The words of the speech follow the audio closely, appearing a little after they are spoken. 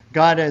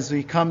God, as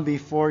we come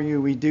before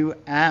you, we do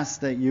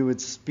ask that you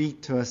would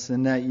speak to us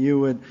and that you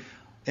would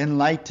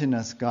enlighten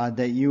us, God,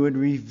 that you would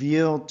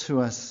reveal to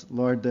us,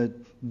 Lord, the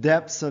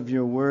depths of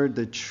your word,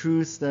 the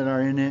truths that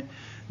are in it.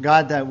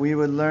 God, that we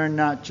would learn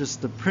not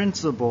just the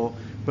principle,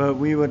 but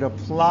we would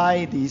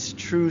apply these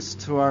truths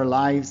to our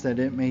lives, that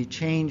it may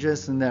change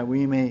us and that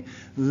we may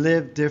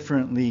live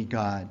differently,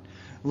 God.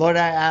 Lord,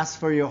 I ask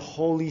for your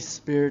Holy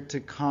Spirit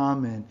to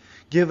come and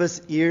give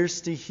us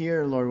ears to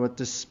hear, Lord, what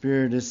the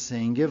Spirit is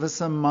saying. Give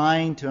us a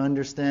mind to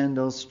understand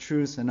those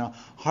truths and a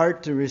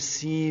heart to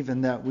receive,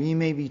 and that we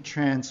may be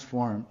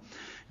transformed.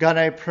 God,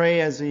 I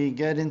pray as we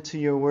get into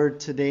your word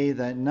today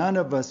that none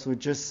of us would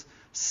just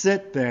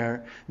sit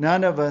there.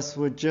 None of us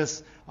would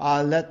just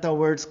let the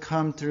words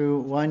come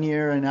through one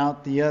ear and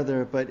out the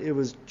other, but it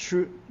was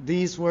true.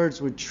 These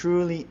words would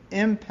truly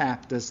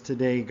impact us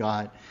today,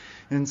 God.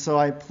 And so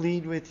I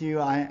plead with you,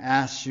 I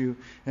ask you,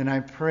 and I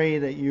pray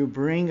that you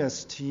bring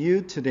us to you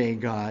today,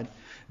 God,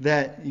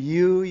 that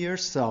you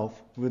yourself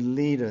would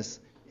lead us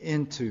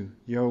into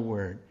your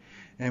word.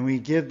 And we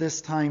give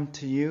this time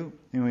to you,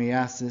 and we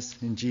ask this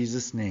in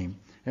Jesus' name.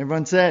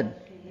 Everyone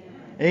said,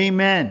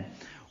 Amen.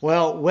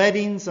 Well,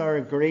 weddings are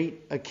a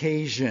great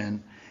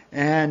occasion,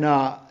 and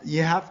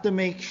you have to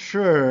make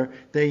sure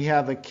that you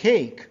have a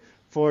cake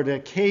for the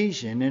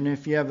occasion. And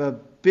if you have a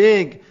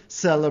big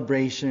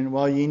celebration,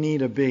 well, you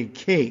need a big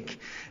cake.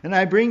 And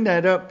I bring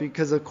that up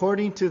because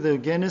according to the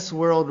Guinness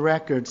World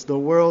Records, the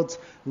world's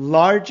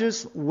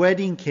largest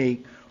wedding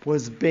cake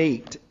was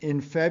baked in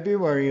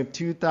February of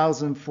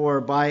 2004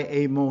 by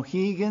a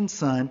Mohegan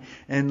Sun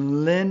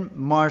and Lynn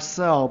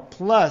Marcel,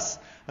 plus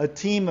a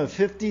team of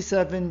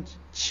 57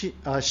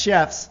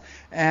 chefs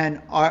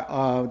and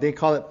they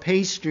call it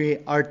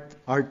pastry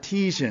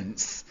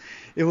artisans.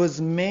 It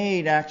was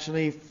made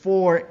actually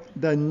for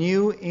the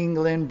New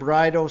England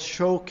Bridal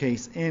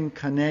Showcase in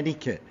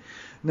Connecticut.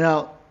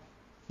 Now,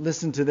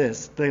 listen to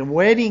this. The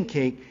wedding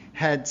cake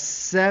had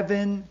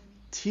 7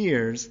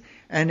 tiers,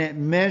 and it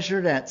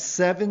measured at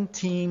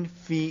 17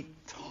 feet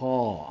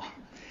tall.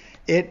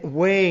 It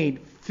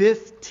weighed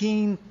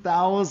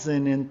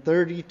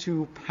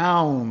 15,032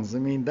 pounds. I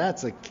mean,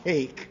 that's a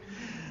cake.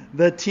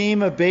 The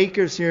team of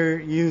bakers here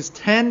used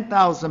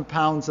 10,000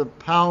 pounds of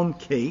pound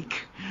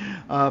cake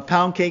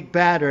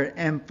batter,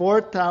 and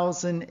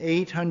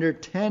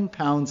 4,810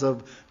 pounds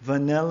of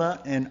vanilla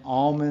and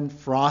almond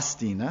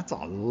frosting. That's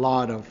a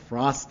lot of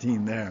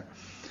frosting there.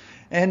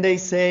 And they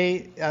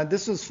say,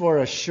 this was for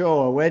a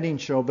show, a wedding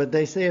show, but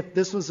they say if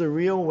this was a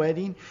real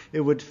wedding,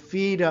 it would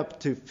feed up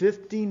to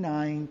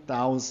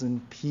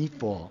 59,000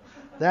 people.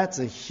 That's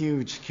a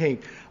huge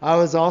cake. I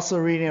was also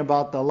reading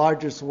about the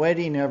largest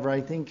wedding ever.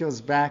 I think it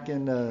was back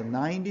in the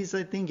 90s,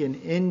 in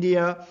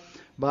India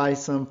by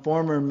some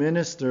former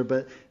minister.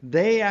 But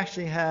they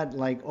actually had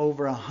like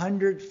over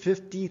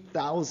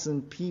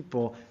 150,000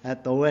 people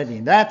at the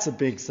wedding. That's a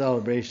big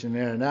celebration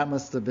there. And that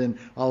must have been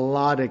a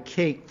lot of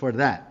cake for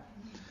that.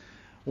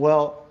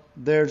 Well,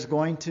 there's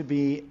going to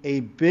be a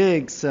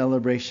big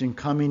celebration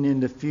coming in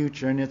the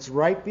future. And it's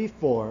right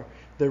before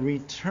the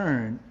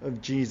return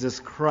of Jesus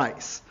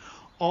Christ.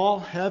 All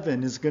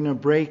heaven is going to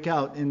break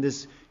out in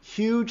this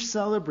huge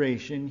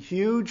celebration,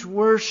 huge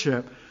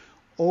worship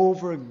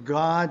over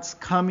God's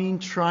coming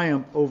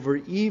triumph over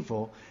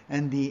evil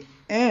and the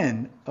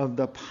end of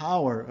the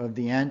power of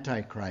the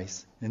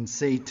Antichrist and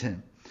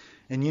Satan.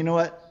 And you know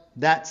what?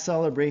 That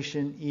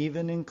celebration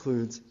even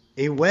includes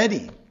a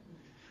wedding,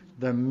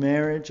 the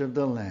marriage of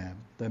the Lamb,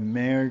 the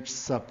marriage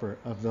supper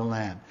of the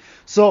Lamb.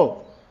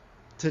 So,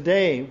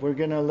 today we're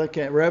going to look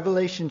at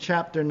Revelation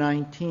chapter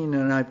 19,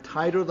 and I've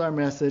titled our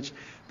message,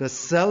 The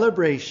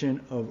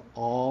Celebration of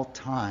All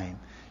Time.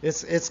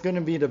 It's going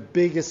to be the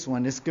biggest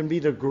one. It's going to be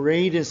the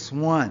greatest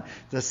one.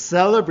 The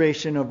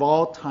celebration of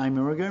all time.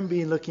 And we're going to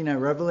be looking at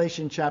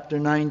Revelation chapter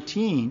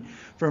 19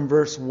 from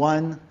verse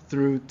 1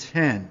 through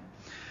 10.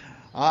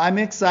 I'm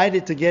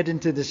excited to get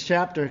into this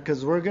chapter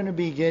because we're going to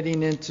be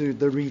getting into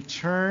the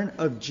return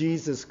of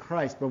Jesus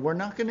Christ. But we're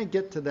not going to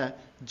get to that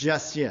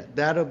just yet.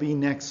 That'll be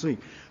next week.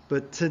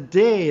 But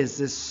today is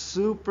this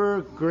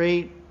super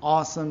great,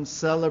 awesome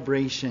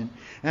celebration.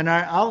 And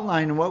our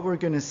outline and what we're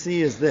going to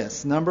see is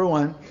this. Number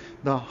 1,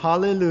 the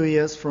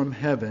hallelujahs from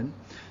heaven.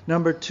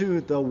 Number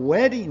 2, the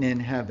wedding in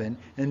heaven.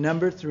 And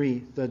number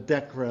 3, the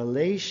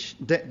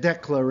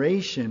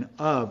declaration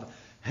of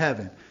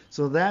heaven.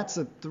 So that's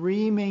the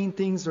 3 main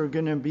things we're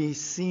going to be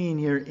seeing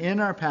here in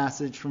our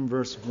passage from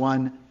verse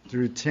 1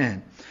 through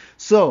 10.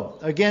 So,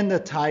 again, the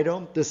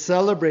title, The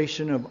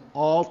Celebration of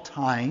All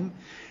Time.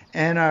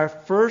 And our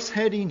first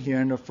heading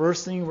here, and the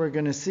first thing we're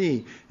going to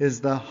see,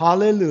 is the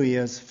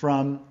hallelujahs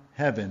from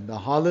heaven. The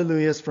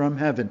hallelujahs from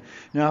heaven.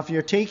 Now, if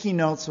you're taking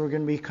notes, we're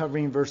going to be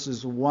covering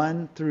verses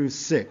 1 through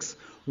 6.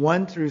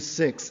 1 through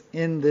 6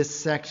 in this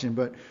section.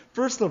 But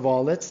first of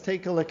all, let's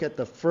take a look at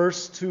the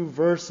first 2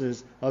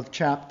 verses of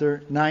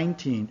chapter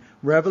 19.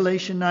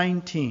 Revelation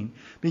 19,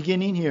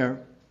 beginning here,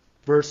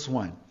 verse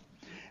 1.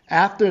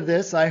 After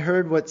this, I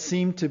heard what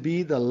seemed to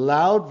be the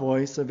loud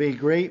voice of a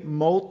great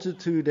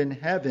multitude in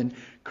heaven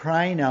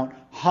crying out,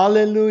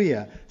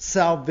 Hallelujah!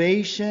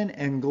 Salvation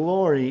and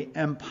glory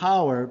and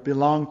power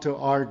belong to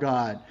our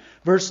God.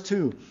 Verse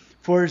 2,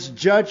 for his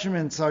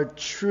judgments are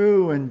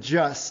true and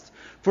just.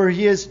 For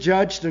he has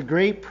judged a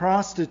great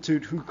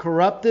prostitute who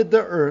corrupted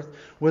the earth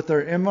with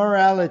her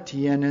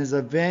immorality and has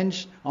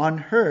avenged on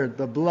her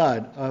the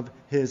blood of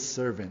his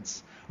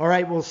servants. All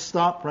right, we'll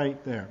stop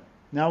right there.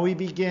 Now we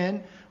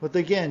begin with,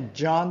 again,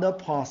 John the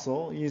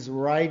Apostle. He's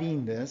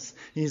writing this.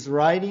 He's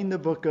writing the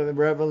book of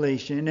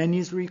Revelation, and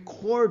he's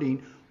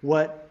recording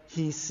what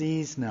he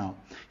sees now.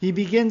 He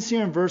begins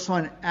here in verse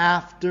 1,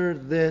 after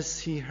this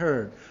he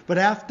heard. But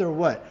after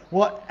what?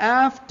 Well,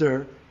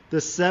 after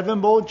the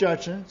seven-bowl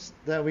judgments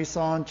that we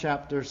saw in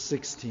chapter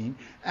 16,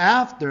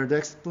 after the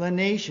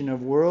explanation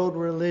of world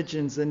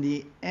religions and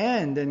the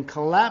end and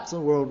collapse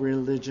of world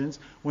religions,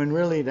 when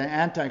really the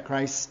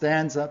Antichrist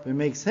stands up and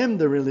makes him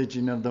the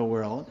religion of the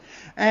world,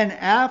 and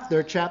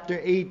after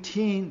chapter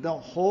 18, the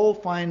whole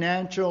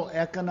financial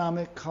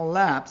economic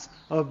collapse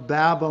of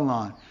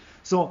Babylon.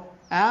 So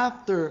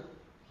after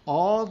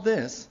all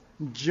this,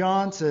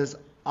 John says,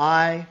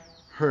 I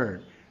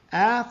heard.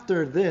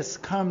 After this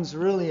comes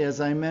really, as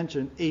I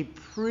mentioned, a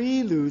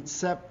prelude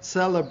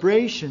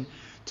celebration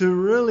to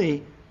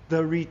really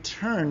the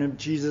return of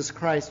Jesus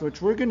Christ,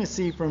 which we're going to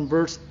see from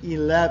verse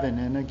 11.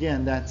 And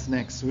again, that's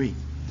next week.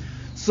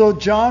 So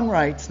John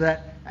writes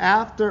that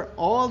after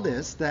all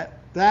this,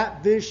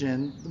 that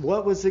vision,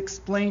 what was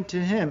explained to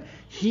him,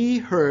 he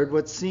heard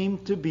what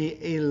seemed to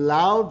be a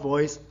loud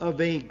voice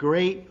of a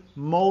great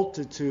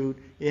multitude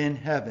in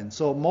heaven.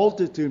 So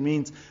multitude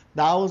means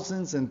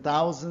thousands and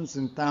thousands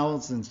and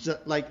thousands,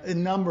 just like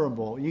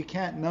innumerable. You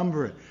can't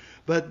number it.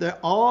 But they're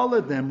all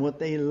of them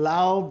with a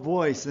loud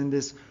voice, and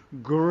this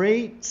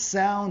great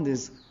sound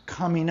is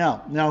coming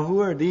out. Now,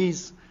 who are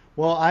these?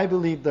 Well, I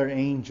believe they're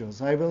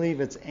angels. I believe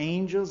it's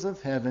angels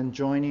of heaven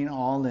joining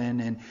all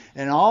in,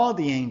 and all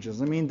the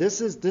angels. I mean, this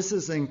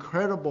is an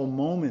incredible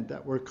moment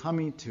that we're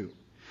coming to.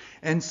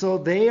 And so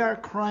they are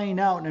crying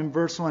out in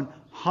verse 1,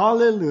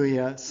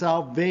 Hallelujah,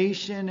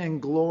 salvation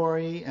and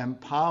glory and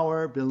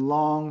power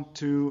belong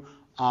to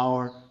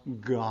our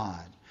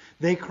God.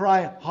 They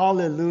cry,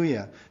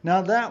 Hallelujah.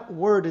 Now that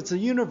word, it's a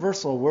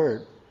universal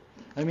word.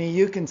 I mean,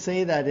 you can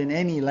say that in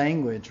any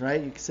language,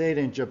 right? You can say it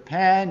in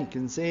Japan, you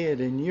can say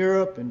it in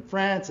Europe and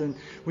France, and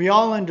we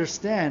all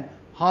understand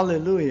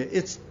Hallelujah.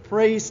 It's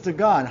praise to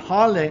God.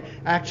 Halle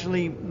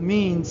actually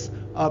means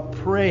a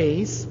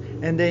praise,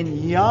 and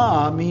then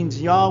Yah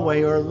means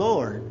Yahweh or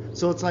Lord.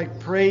 So it's like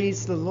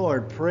praise the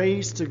Lord,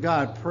 praise to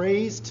God,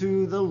 praise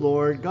to the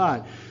Lord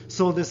God.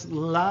 So this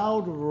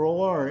loud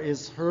roar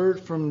is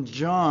heard from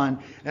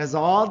John as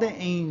all the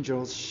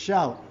angels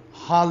shout,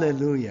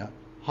 Hallelujah,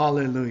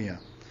 Hallelujah.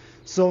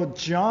 So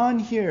John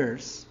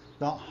hears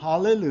the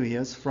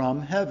hallelujahs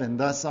from heaven,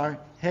 thus our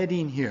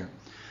heading here.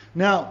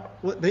 Now,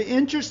 the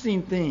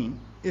interesting thing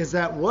is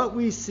that what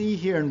we see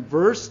here in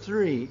verse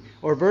 3,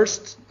 or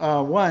verse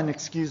 1,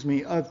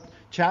 of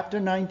chapter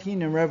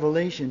 19 in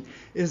Revelation,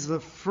 is the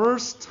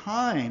first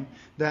time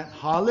that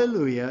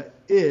hallelujah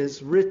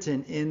is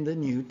written in the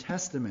New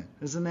Testament.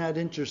 Isn't that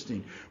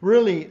interesting?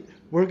 Really,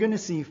 we're going to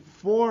see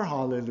 4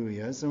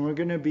 hallelujahs, and we're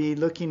going to be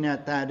looking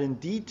at that in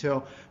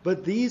detail.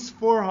 But these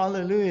 4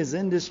 hallelujahs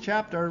in this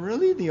chapter are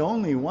really the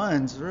only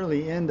ones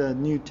really in the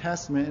New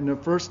Testament, and the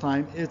first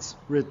time it's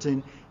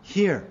written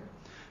here.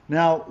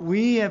 Now,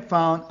 we have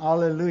found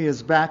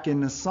hallelujahs back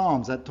in the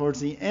Psalms, that towards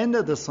the end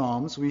of the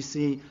Psalms we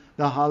see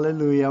the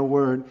hallelujah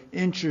word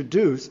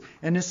introduced,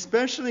 and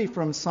especially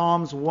from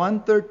Psalms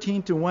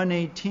 113 to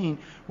 118,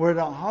 where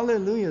the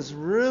hallelujahs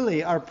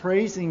really are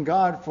praising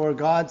God for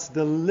God's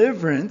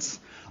deliverance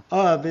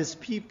of his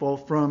people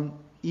from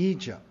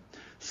Egypt.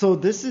 So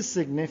this is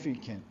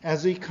significant.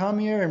 As we come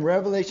here in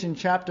Revelation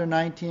chapter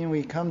 19,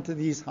 we come to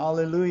these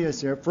hallelujahs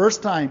here.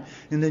 First time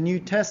in the New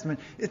Testament,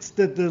 it's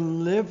the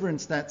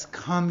deliverance that's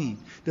coming.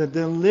 The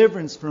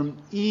deliverance from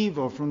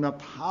evil, from the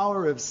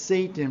power of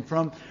Satan,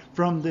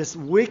 from this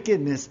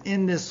wickedness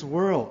in this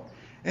world.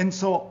 And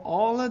so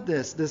all of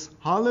this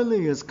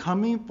hallelujah is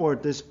coming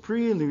forth, this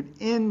prelude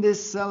in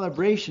this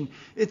celebration.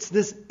 It's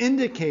this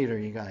indicator,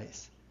 you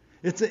guys.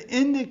 It's an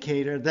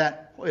indicator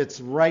that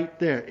it's right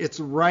there. It's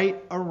right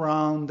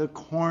around the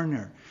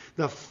corner.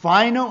 The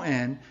final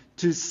end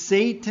to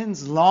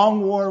Satan's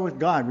long war with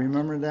God.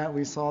 Remember that?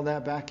 We saw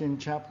that back in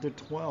chapter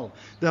 12.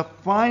 The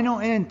final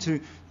end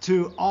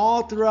to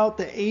all throughout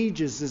the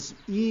ages, this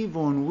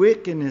evil and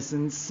wickedness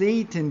and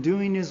Satan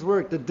doing his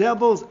work. The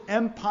devil's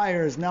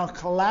empire is now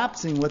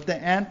collapsing with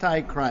the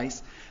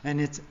Antichrist,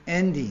 and it's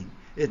ending.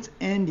 It's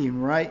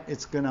ending, right?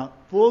 It's going to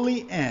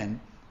fully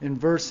end in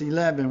verse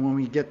 11 when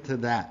we get to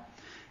that.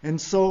 And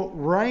so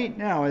right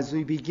now, as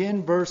we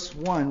begin verse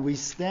 1, we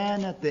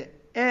stand at the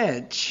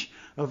edge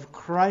of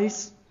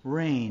Christ's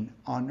reign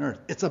on earth.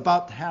 It's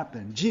about to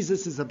happen.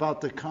 Jesus is about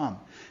to come.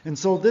 And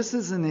so this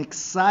is an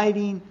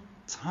exciting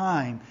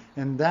time,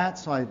 and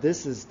that's why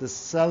this is the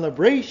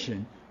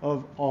celebration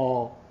of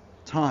all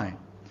time.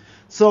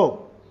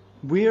 So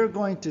we are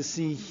going to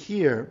see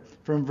here,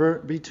 from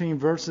between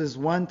verses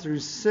 1 through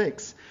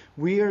 6,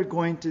 we are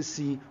going to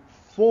see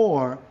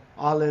 4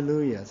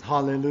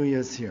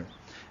 hallelujahs here.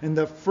 And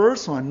the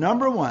first one,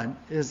 number 1,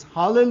 is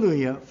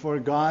hallelujah for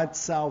God's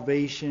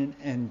salvation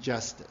and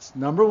justice.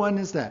 Number 1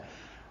 is that.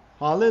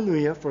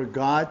 Hallelujah for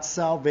God's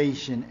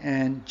salvation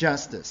and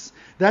justice.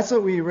 That's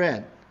what we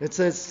read. It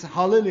says,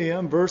 hallelujah,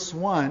 in verse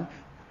 1,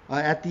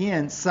 at the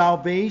end,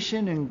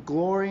 salvation and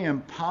glory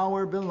and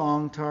power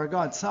belong to our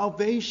God.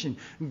 Salvation.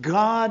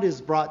 God has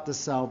brought the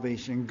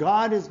salvation.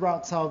 God has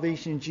brought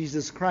salvation in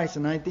Jesus Christ.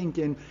 And I think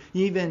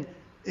even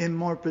in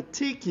more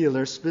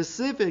particular,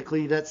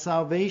 specifically, that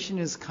salvation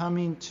is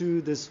coming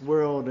to this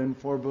world and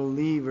for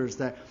believers,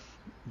 that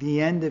the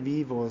end of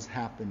evil is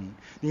happening.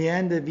 The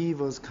end of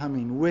evil is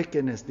coming.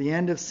 Wickedness. The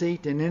end of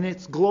Satan. And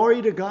it's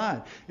glory to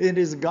God. It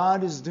is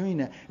God who's doing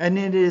that. And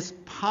it is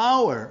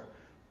power,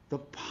 the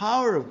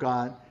power of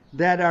God,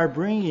 that are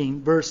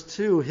bringing, verse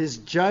 2, His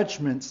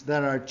judgments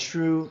that are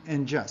true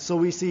and just. So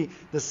we see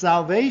the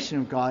salvation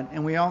of God,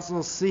 and we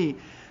also see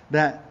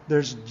that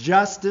there's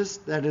justice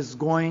that is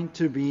going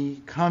to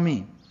be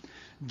coming.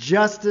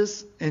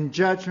 Justice and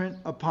judgment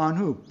upon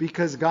who?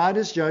 Because God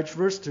has judged,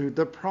 verse 2,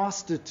 the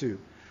prostitute.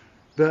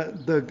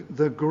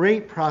 The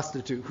great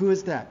prostitute. Who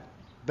is that?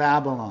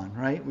 Babylon,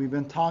 right? We've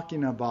been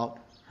talking about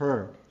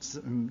her.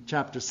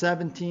 Chapter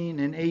 17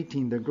 and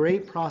 18. The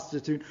great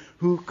prostitute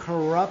who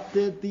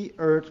corrupted the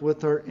earth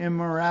with her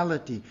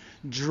immorality,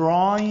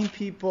 drawing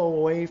people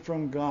away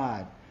from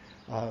God,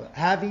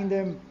 having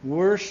them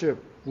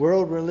worship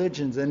world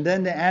religions, and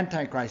then the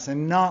Antichrist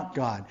and not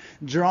God.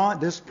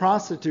 This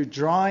prostitute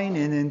drawing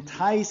and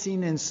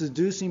enticing and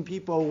seducing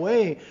people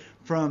away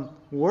from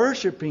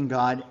worshiping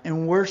God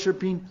and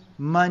worshiping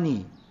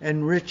money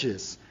and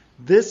riches.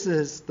 This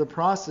is the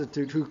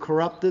prostitute who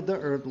corrupted the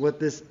earth with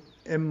this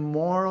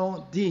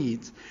immoral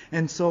deeds.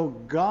 And so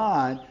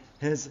God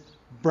has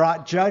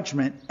brought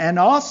judgment, and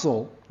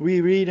also we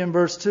read in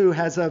verse 2,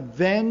 has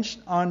avenged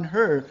on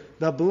her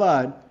the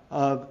blood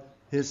of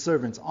His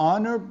servants.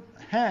 On her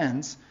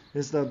hands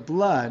is the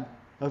blood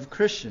of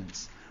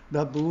Christians,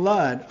 the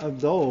blood of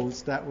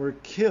those that were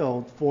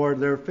killed for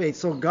their faith.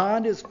 So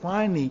God is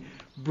finally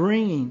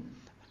bringing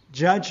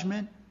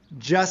judgment,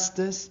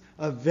 justice,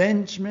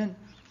 avengement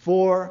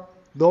for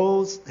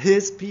those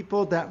His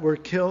people that were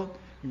killed.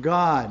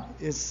 God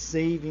is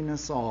saving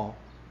us all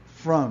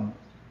from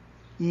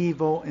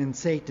evil and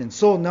Satan.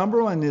 So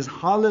number 1 is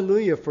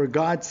hallelujah for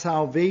God's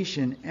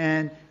salvation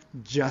and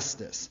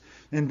justice.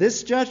 And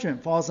this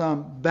judgment falls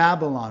on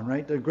Babylon,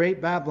 right? The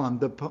great Babylon,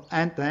 the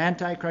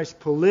Antichrist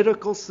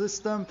political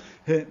system,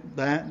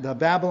 the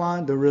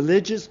Babylon, the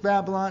religious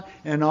Babylon,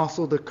 and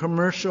also the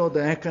commercial,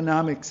 the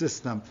economic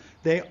system.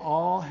 They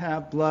all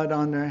have blood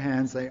on their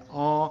hands. They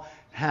all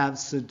have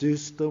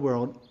seduced the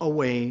world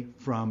away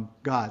from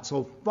God.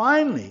 So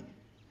finally,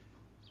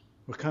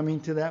 we're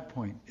coming to that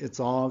point. It's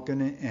all going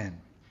to end.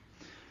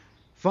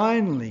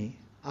 Finally,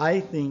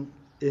 I think,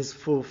 is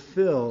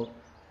fulfilled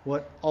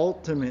what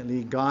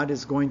ultimately God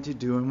is going to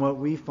do and what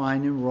we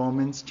find in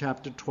Romans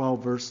chapter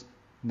 12, verse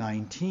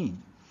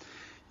 19.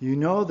 You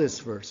know this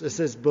verse. It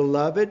says,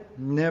 Beloved,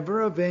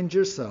 never avenge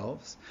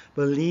yourselves,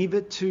 but leave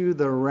it to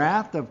the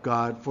wrath of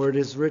God, for it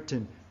is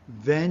written,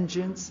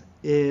 Vengeance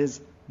is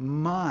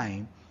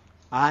mine,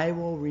 I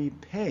will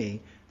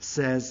repay,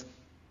 says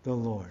the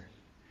Lord.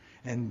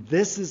 And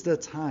this is the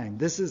time,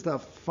 this is the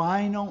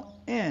final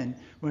end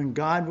when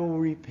God will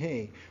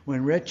repay,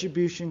 when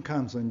retribution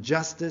comes, when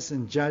justice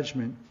and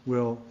judgment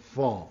will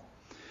fall.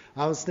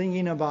 I was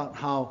thinking about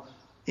how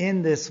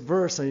in this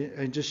verse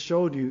I just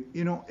showed you,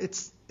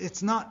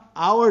 it's not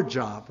our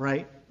job,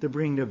 right, to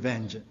bring the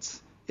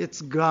vengeance.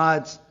 It's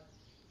God's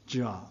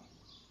job.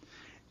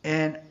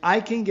 And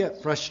I can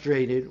get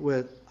frustrated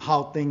with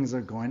how things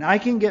are going. I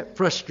can get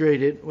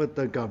frustrated with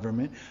the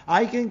government.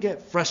 I can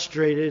get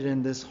frustrated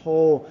in this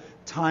whole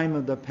time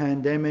of the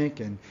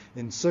pandemic, and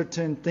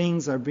certain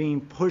things are being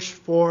pushed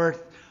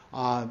forth,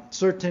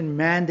 certain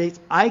mandates.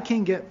 I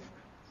can get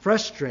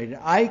frustrated.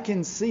 I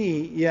can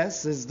see,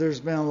 yes, as there's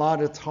been a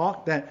lot of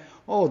talk that,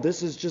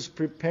 this is just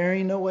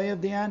preparing the way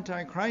of the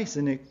Antichrist.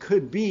 And it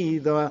could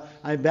be,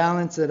 I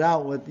balance it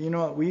out with,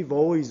 we've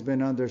always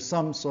been under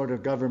some sort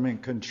of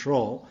government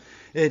control.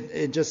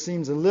 It just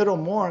seems a little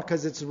more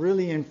because it's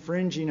really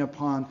infringing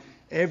upon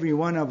every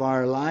one of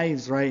our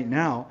lives right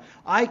now.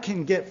 I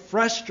can get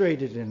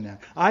frustrated in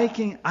that. I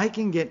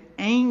can get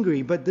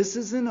angry, but this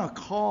isn't a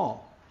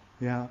call,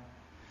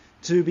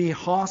 to be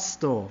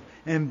hostile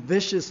and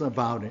vicious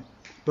about it.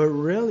 But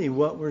really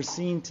what we're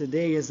seeing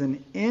today is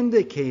an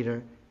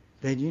indicator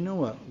that,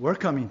 we're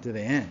coming to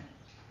the end.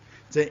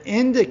 It's an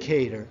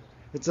indicator.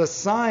 It's a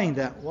sign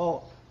that,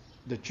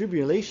 the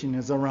tribulation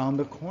is around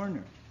the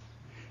corner.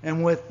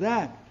 And with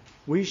that,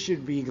 we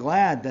should be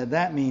glad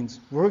that means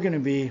we're going to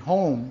be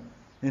home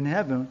in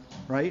heaven,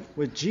 right,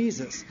 with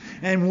Jesus.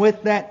 And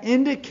with that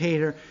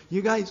indicator,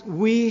 you guys,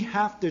 we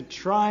have to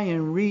try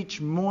and reach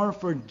more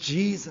for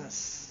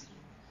Jesus.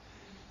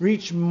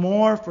 Reach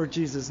more for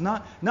Jesus.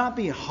 Not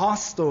be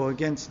hostile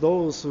against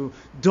those who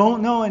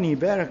don't know any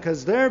better,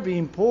 because they're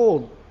being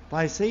pulled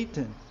by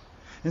Satan.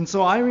 And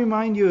so I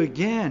remind you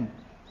again,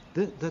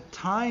 the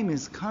time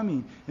is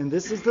coming, and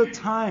this is the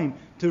time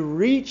to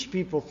reach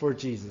people for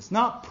Jesus,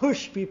 not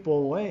push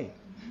people away.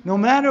 No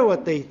matter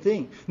what they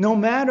think, no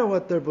matter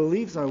what their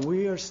beliefs are,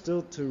 we are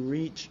still to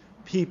reach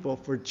people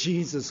for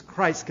Jesus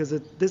Christ, because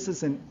this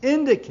is an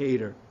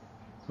indicator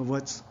of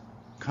what's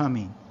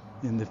coming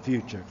in the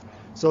future.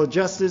 So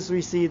just as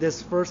we see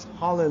this first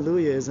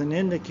hallelujah is an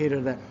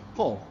indicator that,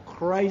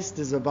 Christ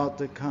is about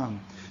to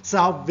come.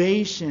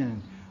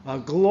 Salvation,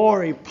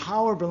 glory,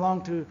 power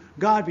belong to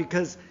God,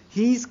 because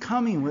He's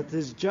coming with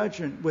His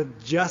judgment,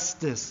 with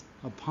justice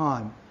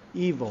upon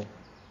evil.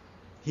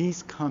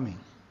 He's coming.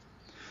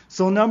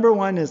 So number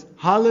 1 is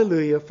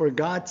hallelujah for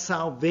God's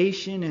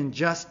salvation and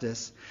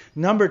justice.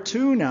 Number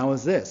 2 now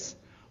is this.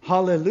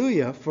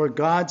 Hallelujah for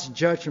God's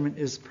judgment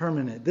is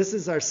permanent. This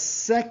is our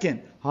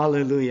second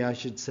hallelujah, I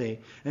should say.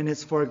 And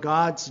it's for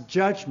God's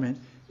judgment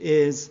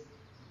is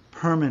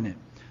permanent.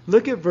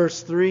 Look at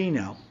verse 3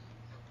 now.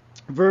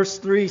 Verse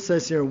 3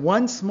 says here,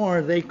 once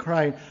more they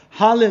cried,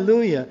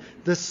 hallelujah,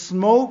 the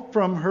smoke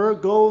from her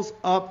goes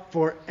up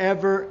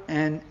forever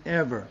and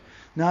ever.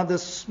 Now the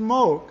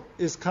smoke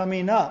is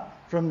coming up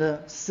from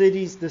the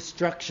city's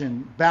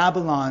destruction,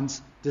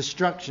 Babylon's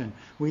destruction.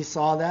 We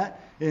saw that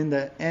in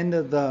the end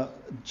of the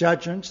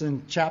judgments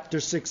in chapter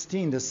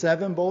 16, the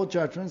 7 bold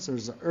judgments.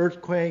 There's an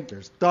earthquake,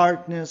 there's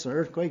darkness. An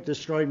earthquake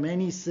destroyed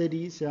many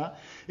cities. Yeah,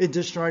 it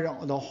destroyed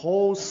the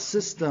whole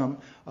system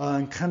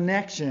and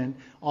connection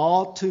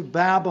all to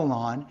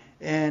Babylon.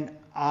 And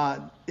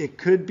it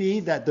could be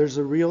that there's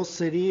a real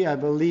city, I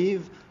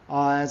believe.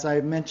 As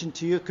I mentioned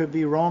to you, it could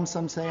be Rome.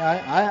 Some say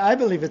I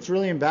believe it's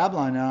really in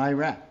Babylon and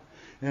Iraq.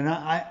 And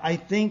I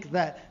think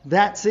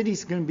that city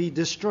is going to be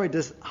destroyed.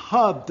 This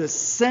hub, the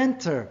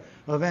center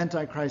of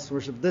Antichrist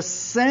worship, the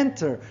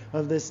center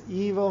of this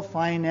evil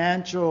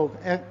financial,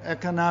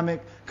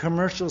 economic,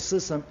 commercial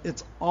system,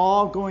 it's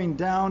all going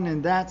down,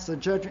 and that's the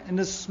judgment. And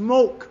the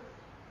smoke,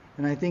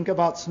 and I think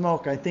about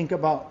smoke, I think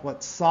about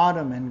what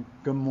Sodom and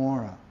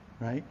Gomorrah,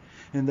 right?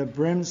 And the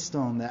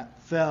brimstone that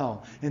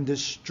fell and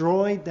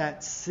destroyed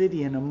that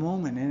city in a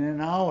moment, in an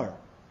hour.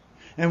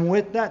 And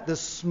with that, the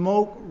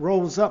smoke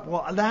rose up.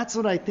 Well, that's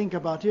what I think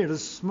about here. The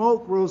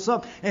smoke rose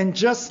up. And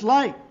just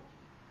like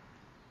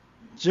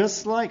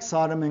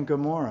Sodom and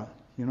Gomorrah,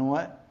 you know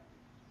what?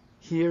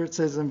 Here it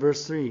says in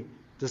verse 3,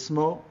 the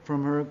smoke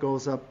from her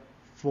goes up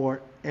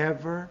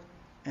forever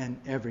and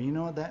ever. You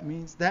know what that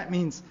means? That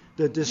means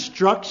the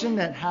destruction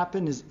that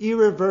happened is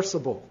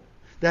irreversible.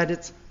 That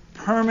it's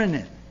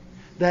permanent.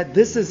 That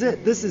this is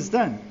it. This is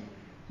done.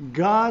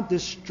 God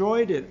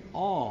destroyed it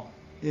all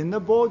in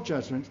the bowl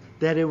judgments,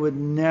 that it would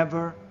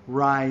never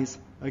rise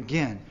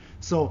again.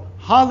 So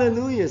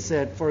hallelujah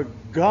said, for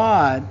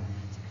God's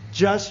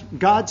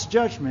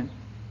judgment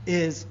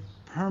is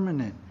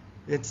permanent.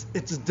 It's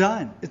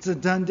done. It's a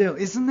done deal.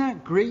 Isn't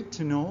that great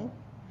to know?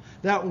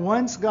 That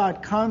once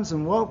God comes,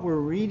 and what we're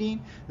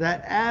reading,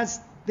 that as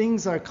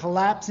things are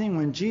collapsing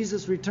when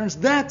Jesus returns,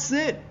 that's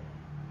it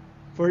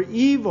for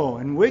evil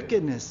and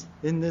wickedness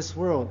in this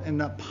world and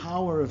the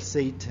power of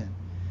Satan.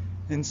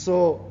 And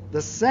so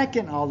the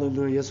second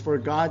hallelujah is for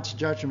God's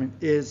judgment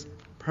is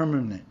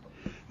permanent.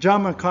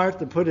 John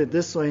MacArthur put it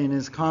this way in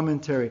his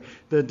commentary: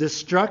 the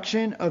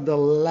destruction of the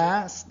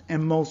last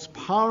and most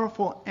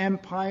powerful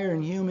empire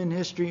in human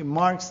history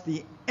marks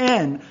the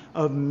end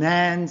of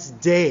man's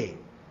day.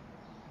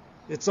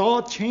 It's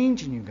all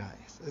changing, you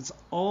guys. It's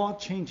all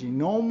changing.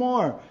 No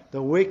more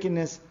the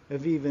wickedness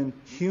of even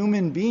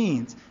human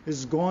beings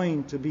is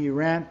going to be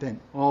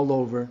rampant all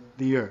over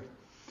the earth.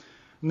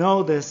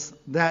 Know this,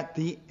 that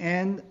the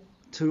end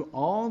to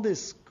all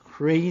this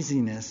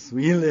craziness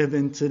we live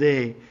in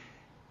today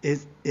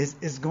is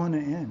going to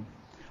end.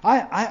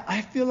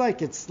 I feel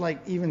like it's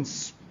like even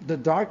the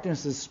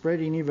darkness is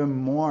spreading even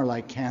more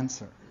like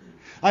cancer.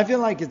 I feel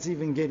like it's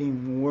even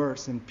getting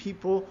worse, and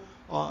people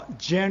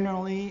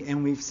generally,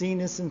 and we've seen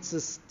this in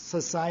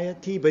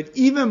society, but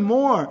even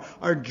more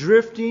are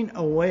drifting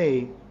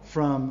away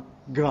from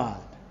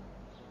God.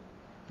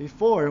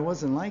 Before, it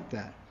wasn't like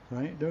that.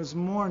 Right? There was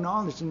more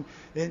knowledge. And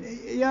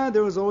yeah,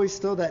 there was always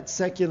still that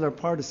secular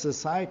part of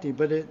society,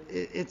 but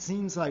it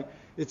seems like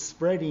it's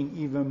spreading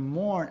even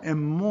more and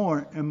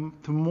more and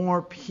to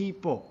more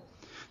people.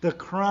 The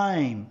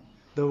crime,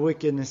 the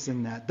wickedness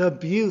in that, the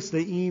abuse, the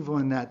evil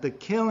in that, the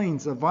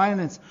killings, the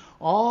violence,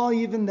 all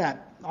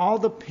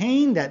the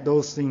pain that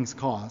those things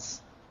cause.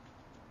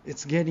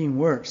 It's getting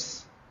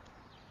worse.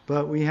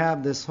 But we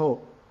have this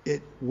hope.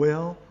 It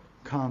will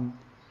come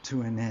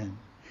to an end.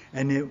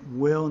 And it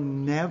will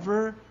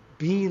never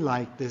be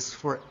like this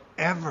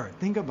forever.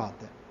 Think about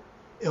that.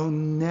 It'll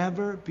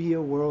never be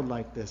a world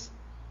like this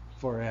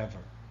forever.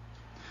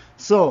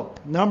 So,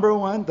 number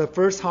 1, the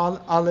first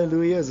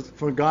hallelujah is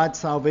for God's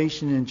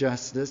salvation and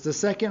justice. The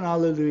second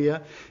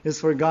hallelujah is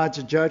for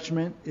God's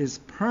judgment is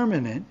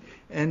permanent.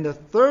 And the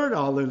third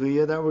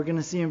hallelujah that we're going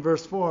to see in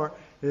verse 4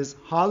 is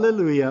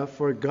hallelujah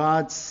for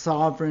God's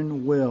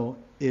sovereign will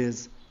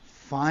is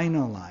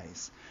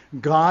finalized.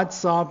 God's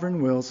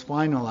sovereign will is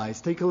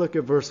finalized. Take a look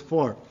at verse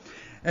 4.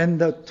 And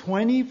the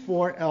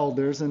 24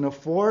 elders and the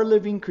 4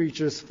 living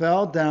creatures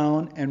fell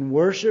down and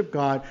worshiped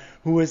God,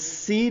 who is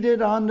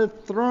seated on the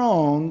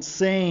throne,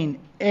 saying,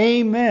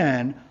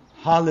 Amen,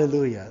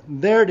 hallelujah.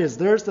 There it is.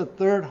 There's the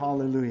third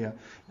hallelujah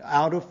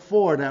out of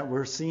 4 that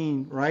we're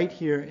seeing right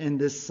here in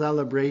this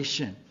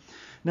celebration.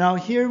 Now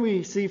here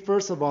we see,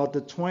 first of all,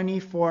 the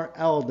 24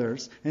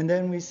 elders, and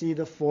then we see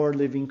the 4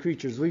 living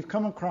creatures. We've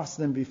come across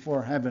them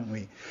before, haven't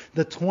we?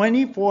 The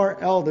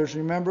 24 elders,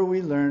 remember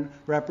we learned,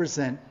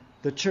 represent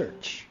the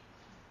church.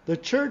 The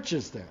church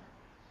is there.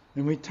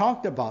 And we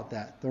talked about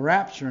that, the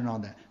rapture and all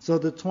that. So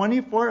the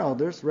 24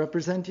 elders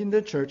representing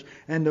the church,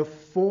 and the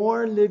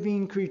 4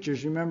 living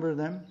creatures, remember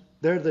them?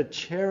 They're the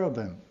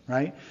cherubim,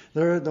 right?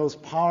 They're those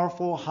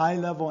powerful,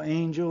 high-level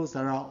angels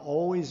that are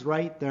always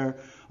right there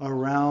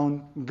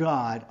around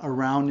God,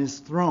 around His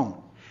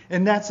throne.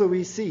 And that's what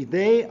we see.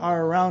 They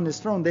are around His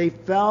throne. They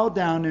fell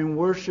down and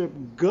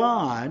worshiped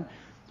God,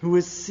 who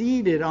is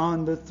seated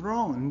on the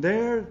throne.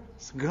 There's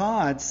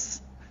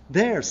God's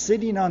there,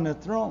 sitting on the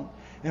throne.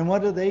 And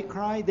what do they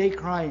cry? They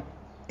cry,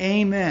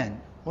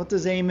 Amen. What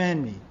does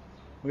amen mean?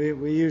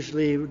 We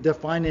usually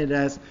define it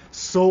as,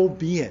 so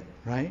be it,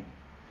 right?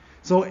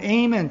 So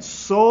amen.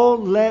 So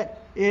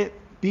let it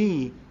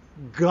be.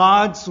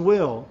 God's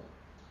will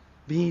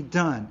be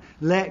done.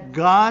 Let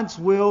God's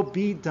will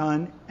be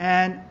done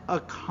and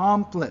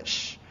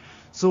accomplished.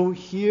 So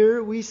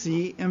here we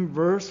see in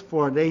verse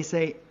 4, they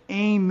say,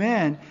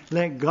 Amen.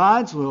 Let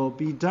God's will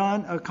be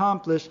done,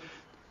 accomplished.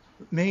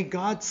 May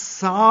God's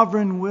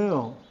sovereign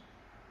will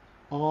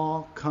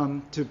all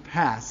come to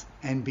pass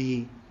and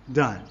be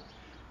done.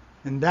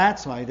 And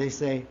that's why they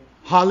say,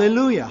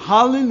 Hallelujah,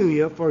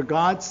 hallelujah, for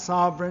God's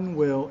sovereign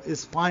will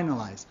is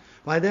finalized.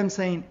 By them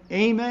saying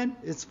Amen,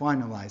 it's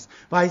finalized.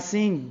 By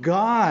seeing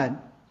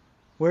God,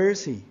 where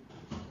is He?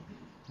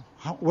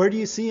 Where do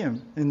you see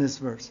Him in this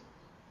verse?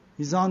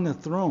 He's on the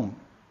throne,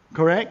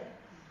 correct?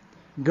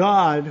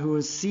 God who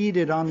is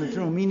seated on the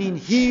throne, meaning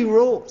He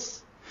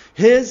rules.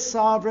 His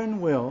sovereign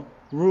will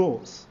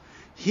rules.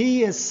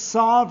 He is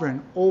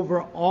sovereign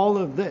over all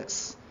of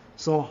this.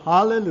 So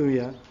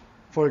hallelujah,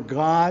 for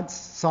God's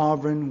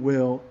sovereign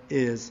will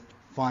is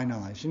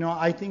finalized. You know,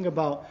 I think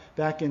about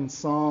back in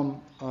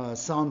Psalm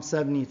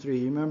 73.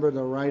 You remember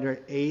the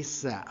writer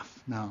Asaph.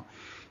 Now,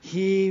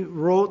 he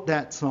wrote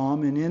that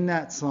psalm, and in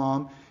that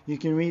psalm, you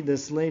can read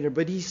this later,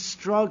 but he's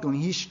struggling.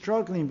 He's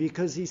struggling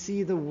because he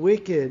sees the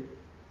wicked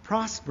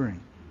prospering.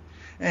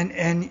 And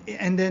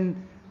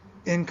then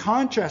in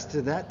contrast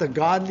to that, the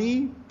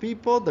godly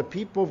people, the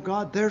people of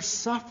God, they're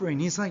suffering.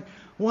 He's like,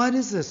 what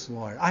is this,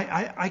 Lord?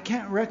 I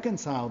can't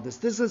reconcile this.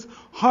 This is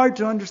hard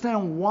to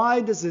understand.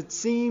 Why does it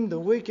seem the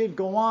wicked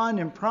go on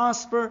and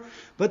prosper,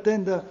 but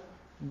then the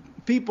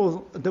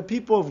people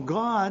of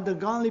God, the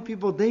godly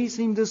people, they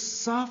seem to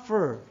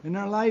suffer and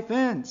their life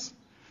ends.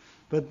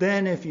 But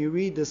then if you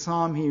read the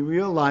psalm, he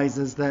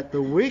realizes that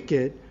the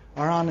wicked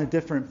are on a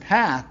different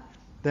path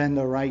than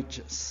the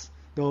righteous,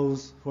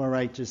 those who are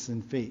righteous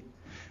in faith.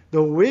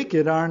 The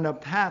wicked are on a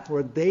path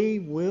where they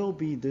will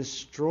be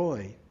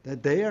destroyed,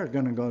 that they are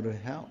going to go to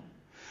hell.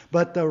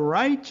 But the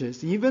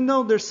righteous, even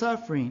though they're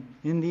suffering,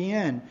 in the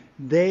end,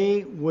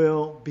 they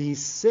will be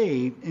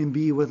saved and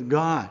be with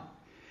God.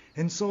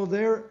 And so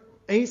there,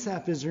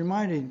 Asaph is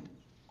reminded,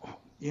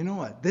 you know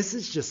what, this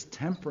is just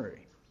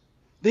temporary.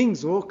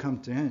 Things will come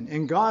to an end.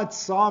 And God's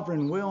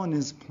sovereign will and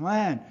His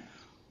plan,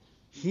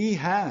 He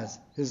has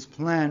His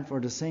plan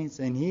for the saints,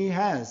 and He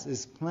has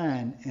His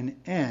plan and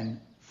end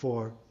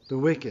for the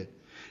wicked.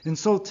 And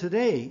so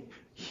today,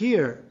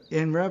 here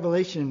in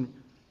Revelation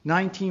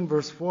 19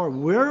 verse 4,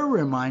 we're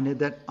reminded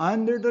that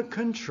under the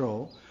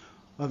control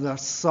of the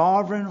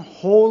sovereign,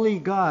 holy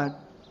God,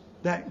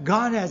 that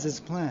God has His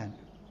plan.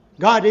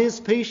 God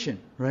is patient,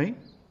 right?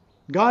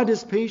 God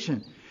is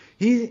patient.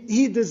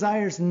 He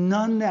desires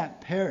none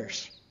that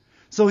perish.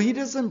 So He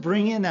doesn't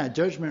bring in that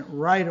judgment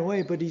right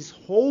away, but He's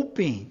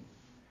hoping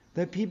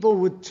that people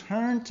would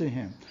turn to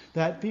Him,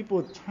 that people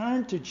would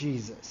turn to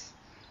Jesus.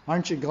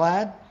 Aren't you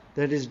glad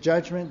that His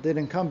judgment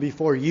didn't come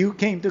before you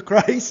came to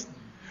Christ?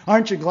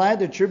 Aren't you glad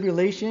the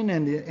tribulation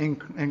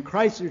and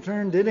Christ's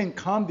return didn't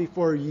come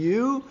before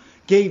you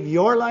gave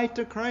your life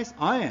to Christ?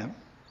 I am.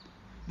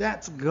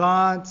 That's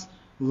God's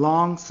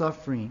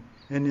long-suffering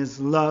and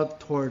His love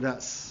toward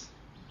us.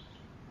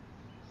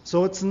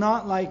 So it's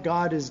not like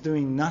God is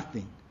doing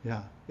nothing.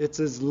 Yeah, it's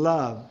His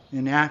love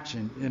in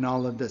action in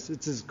all of this.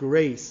 It's His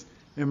grace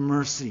and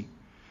mercy.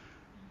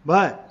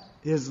 But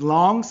His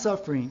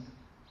long-suffering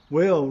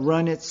will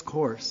run its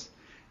course.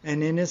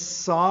 And in His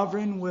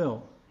sovereign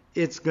will,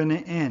 it's going to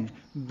end.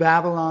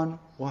 Babylon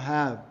will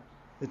have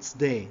its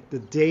day. The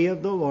day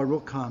of the Lord will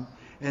come,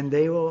 and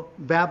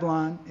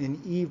Babylon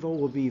and evil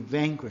will be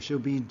vanquished. It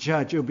will be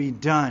judged. It will be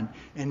done.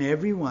 And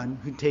everyone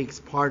who takes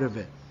part of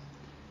it.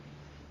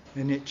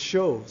 And it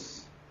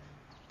shows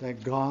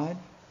that God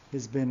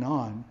has been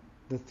on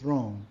the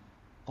throne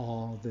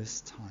all this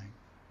time.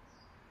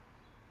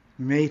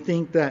 You may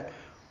think that,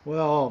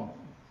 well,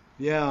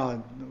 yeah,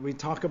 we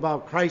talk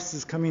about Christ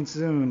is coming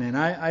soon. And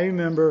I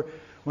remember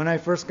when I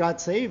first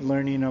got saved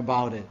learning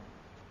about it.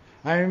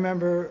 I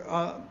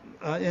remember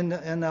in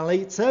the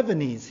late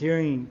 70s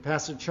hearing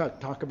Pastor Chuck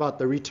talk about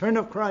the return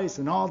of Christ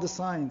and all the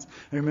signs.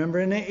 I remember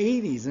in the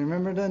 80s. I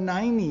remember the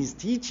 90s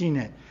teaching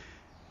it.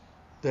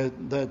 The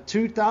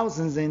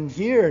 2000s in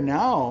here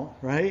now,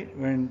 right?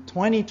 We're in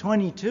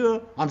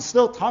 2022. I'm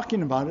still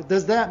talking about it.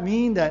 Does that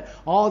mean that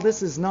all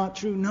this is not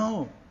true?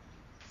 No.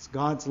 It's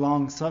God's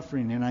long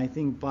suffering. And I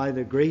think by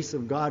the grace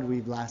of God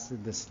we've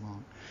lasted this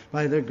long.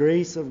 By the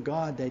grace of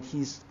God that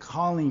He's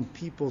calling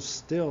people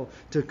still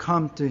to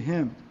come to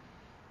Him.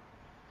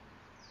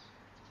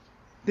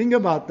 Think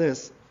about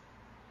this.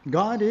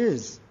 God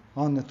is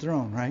on the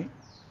throne, right?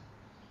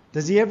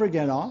 Does He ever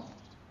get off?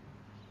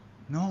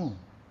 No.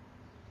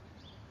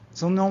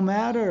 So no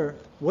matter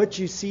what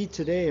you see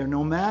today, or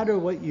no matter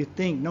what you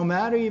think, no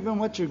matter even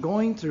what you're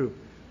going through,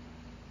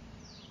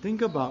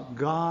 think about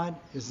God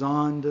is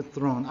on the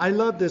throne. I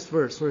love this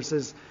verse where it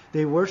says,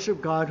 they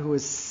worship God who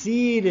is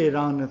seated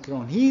on the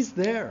throne. He's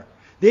there.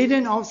 They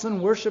didn't all of a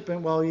sudden worship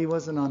Him while He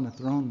wasn't on the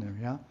throne there.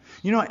 Yeah.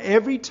 You know,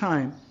 every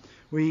time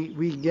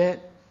we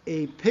get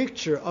a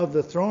picture of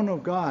the throne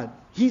of God,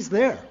 He's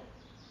there.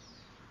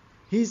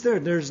 He's there.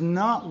 There's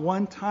not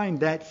one time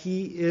that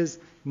He is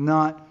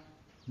not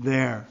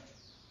there.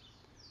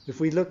 If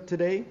we look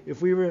today,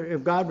 if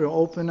God were to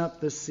open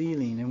up the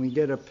ceiling and we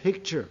get a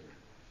picture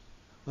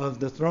of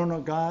the throne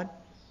of God,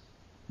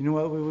 you know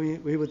what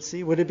we would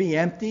see? Would it be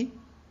empty?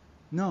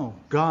 No,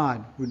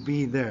 God would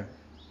be there.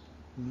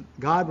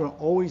 God will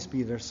always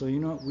be there. So you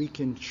know what? We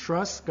can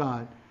trust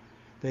God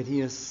that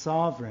He is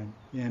sovereign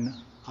in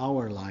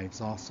our lives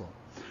also.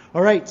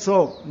 All right,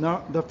 so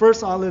now the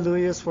first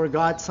hallelujah is for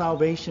God's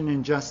salvation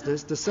and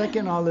justice. The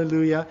second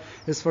hallelujah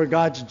is for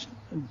God's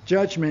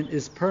judgment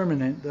is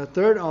permanent. The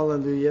third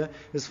hallelujah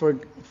is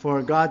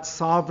for God's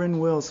sovereign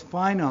will is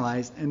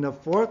finalized. And the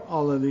fourth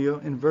hallelujah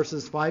in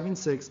verses 5 and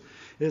 6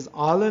 is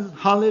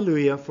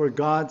hallelujah for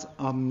God's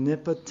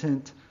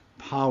omnipotent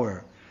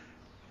power.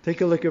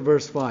 Take a look at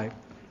verse 5.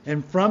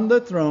 And from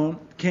the throne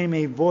came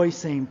a voice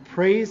saying,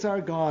 praise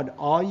our God,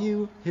 all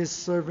you His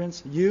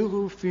servants, you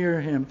who fear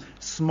Him,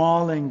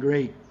 small and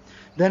great.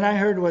 Then I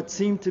heard what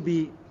seemed to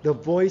be the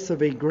voice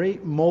of a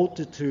great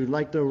multitude,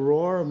 like the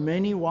roar of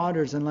many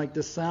waters and like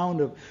the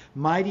sound of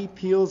mighty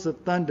peals of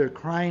thunder,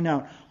 crying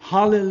out,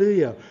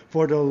 hallelujah,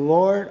 for the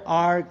Lord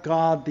our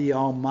God, the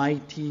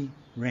Almighty,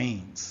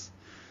 reigns.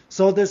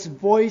 So this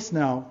voice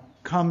now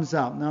comes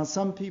out. Now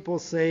some people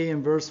say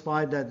in verse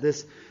 5 that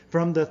this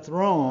from the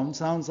throne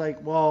sounds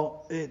like,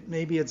 well,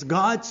 maybe it's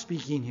God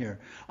speaking here.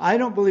 I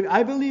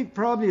believe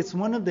probably it's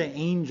one of the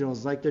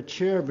angels, like the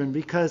cherubim,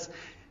 because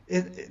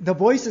the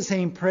voice is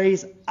saying,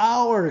 praise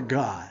our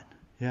God.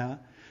 Yeah.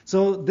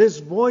 So this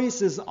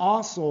voice is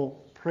also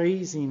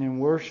praising and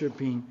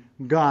worshiping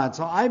God.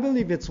 So I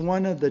believe it's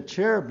one of the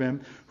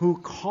cherubim who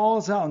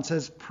calls out and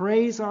says,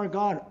 praise our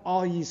God,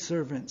 all ye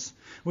servants,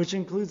 which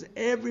includes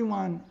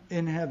everyone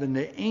in heaven,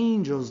 the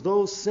angels,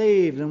 those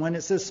saved. And when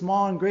it says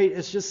small and great,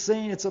 it's just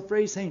saying, it's a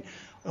phrase saying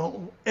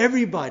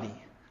everybody,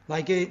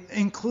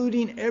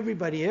 including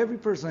everybody, every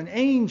person,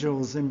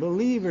 angels and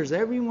believers,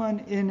 everyone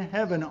in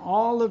heaven,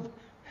 all of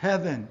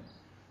heaven,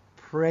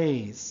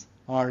 praise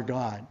our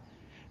God.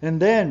 And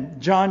then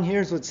John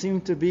hears what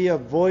seemed to be a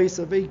voice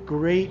of a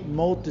great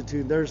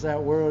multitude. There's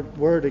that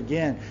word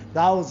again.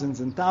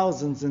 Thousands and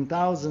thousands and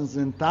thousands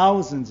and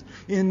thousands.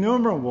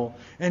 Innumerable.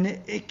 And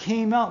it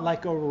came out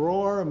like a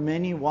roar of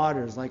many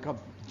waters, like a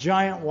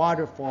giant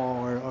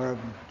waterfall or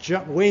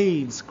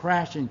waves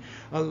crashing,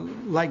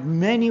 like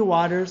many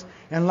waters,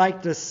 and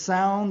like the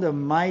sound of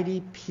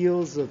mighty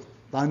peals of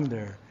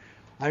thunder.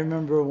 I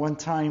remember one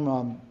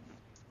time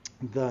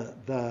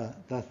the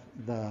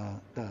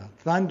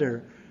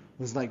thunder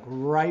was like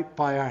right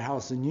by our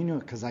house, and you knew it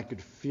because I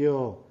could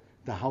feel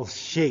the house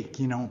shake,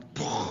 you know.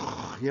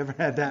 You ever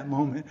had that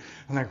moment?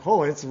 I'm like,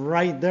 oh, it's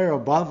right there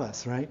above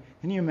us, right?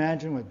 Can you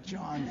imagine what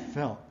John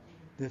felt?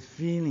 The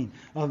feeling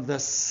of the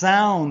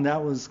sound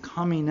that was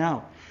coming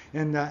out,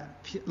 and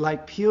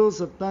like peals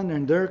of thunder,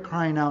 and they're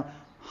crying out,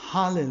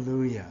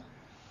 hallelujah,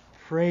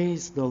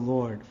 praise the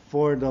Lord,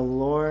 for the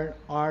Lord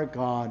our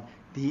God,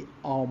 the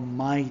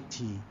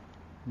Almighty,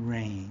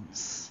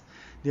 reigns.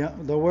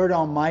 The word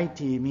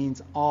almighty means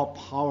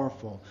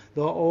all-powerful.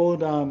 The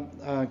old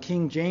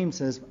King James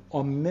says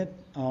omnipotent.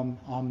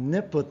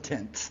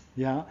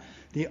 Yeah,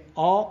 the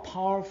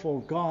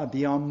all-powerful God,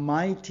 the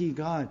Almighty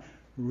God,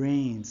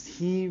 reigns.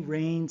 He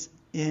reigns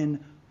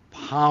in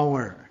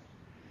power.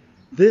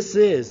 This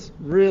is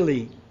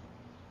really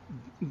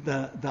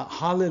the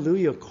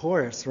Hallelujah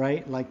chorus,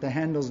 right? Like the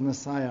Handel's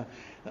Messiah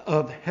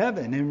of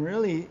heaven. And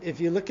really, if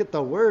you look at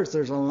the words,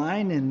 there's a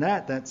line in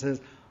that says,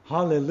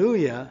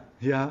 Hallelujah,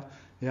 yeah,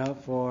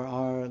 for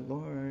our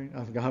Lord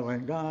of God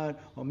and God,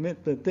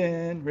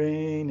 omnipotent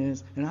reign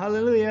is, and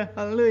hallelujah,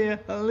 hallelujah,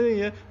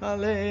 hallelujah,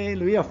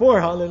 hallelujah.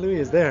 4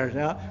 hallelujahs there,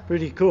 yeah,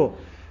 pretty cool.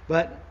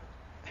 But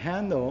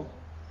Handel,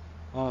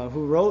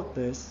 who wrote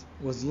this,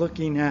 was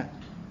looking at,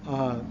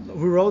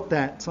 who wrote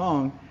that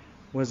song,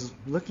 was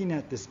looking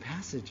at this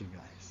passage, you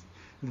guys.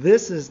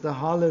 This is the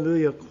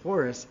hallelujah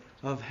chorus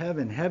of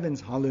heaven,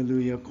 heaven's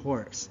hallelujah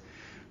chorus.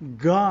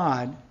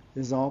 God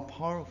is all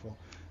powerful.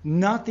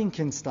 Nothing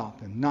can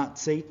stop him. Not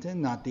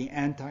Satan, not the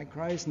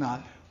Antichrist,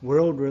 not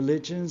world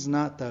religions,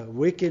 not the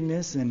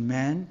wickedness in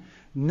men.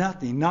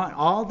 Nothing, not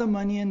all the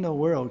money in the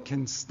world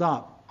can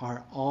stop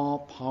our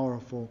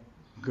all-powerful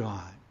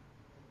God.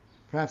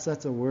 Perhaps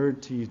that's a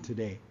word to you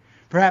today.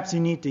 Perhaps you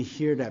need to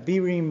hear that. Be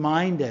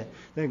reminded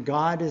that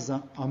God is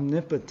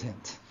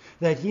omnipotent,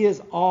 that He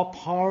is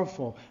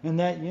all-powerful, and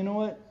that, you know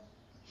what?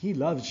 He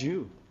loves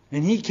you,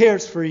 and He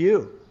cares for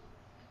you.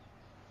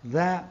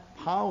 That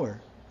power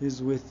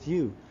is with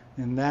you,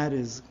 and that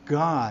is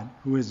God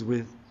who is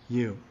with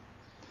you.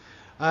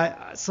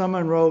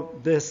 Someone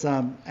wrote this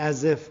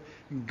as if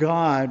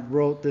God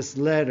wrote this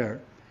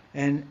letter,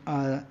 and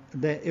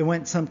that it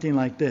went something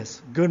like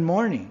this. Good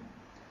morning.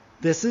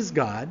 This is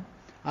God.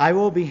 I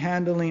will be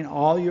handling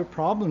all your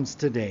problems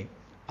today.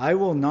 I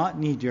will not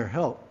need your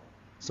help,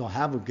 so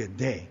have a good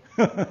day.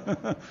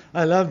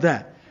 I love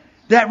that.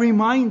 That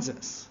reminds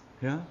us.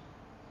 Yeah.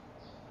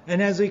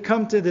 And as we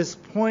come to this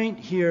point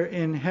here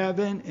in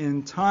heaven,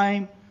 in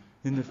time,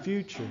 in the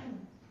future,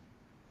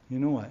 you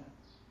know what?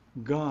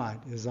 God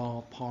is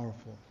all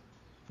powerful.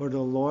 For the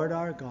Lord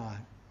our God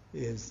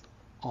is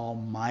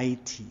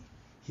almighty.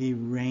 He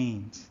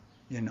reigns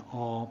in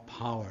all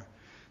power.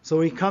 So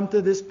we come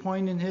to this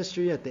point in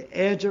history at the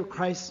edge of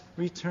Christ's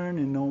return,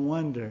 and no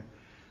wonder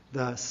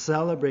the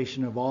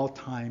celebration of all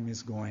time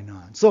is going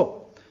on.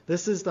 So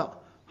this is the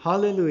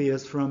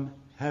hallelujahs from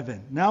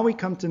heaven. Now we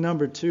come to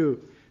number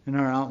 2 in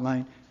our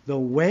outline, the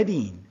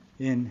wedding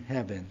in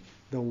heaven.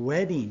 The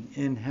wedding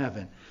in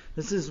heaven.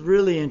 This is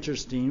really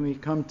interesting. We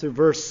come to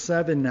verse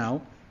 7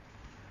 now.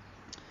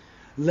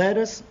 Let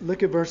us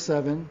look at verse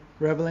 7,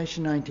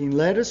 Revelation 19.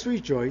 Let us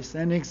rejoice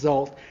and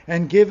exult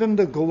and give Him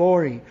the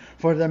glory,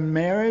 for the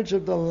marriage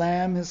of the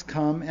Lamb has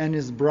come, and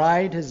His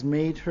bride has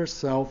made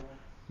herself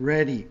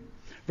ready.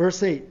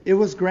 Verse 8, it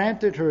was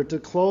granted her to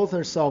clothe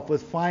herself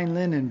with fine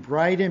linen,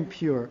 bright and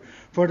pure,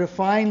 for the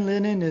fine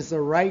linen is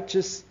the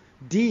righteous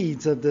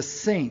deeds of the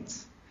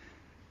saints.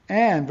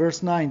 And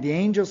verse 9, the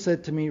angel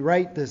said to me,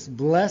 write this,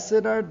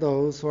 blessed are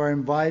those who are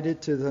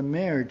invited to the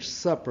marriage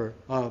supper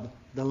of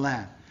the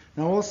Lamb.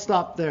 Now we'll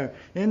stop there.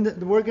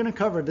 We're going to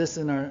cover this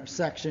in our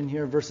section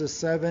here, verses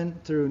 7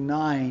 through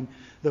 9,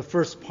 the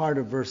first part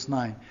of verse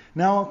 9.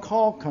 Now a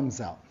call comes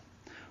out.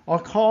 A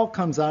call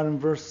comes out in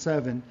verse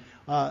 7.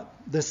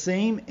 The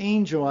same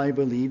angel, I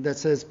believe, that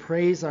says,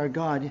 praise our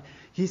God.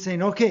 He's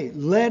saying, okay,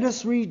 let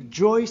us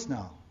rejoice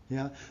now.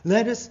 Yeah,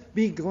 let us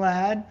be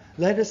glad.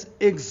 Let us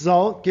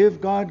exult.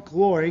 Give God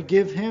glory.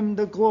 Give Him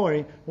the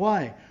glory.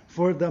 Why?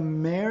 For the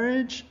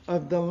marriage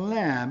of the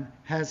Lamb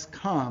has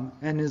come,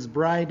 and His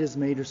bride has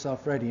made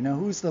herself ready. Now,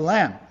 who's the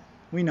Lamb?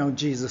 We know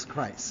Jesus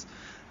Christ.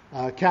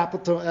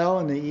 Capital L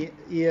in the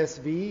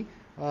ESV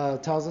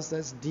tells us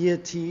that's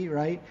deity,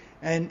 right?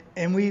 And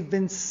we've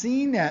been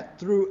seeing that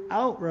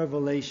throughout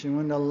Revelation.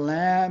 When the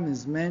Lamb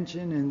is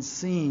mentioned and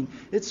seen,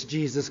 it's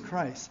Jesus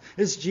Christ.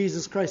 It's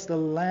Jesus Christ, the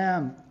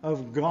Lamb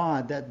of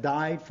God that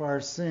died for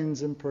our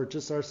sins and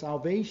purchased our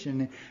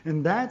salvation.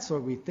 And that's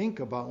what we think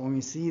about when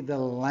we see the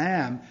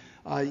Lamb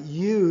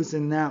used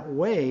in that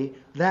way,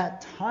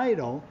 that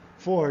title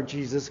for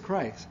Jesus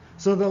Christ.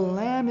 So the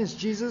Lamb is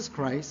Jesus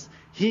Christ.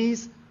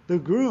 He's the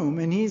groom,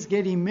 and He's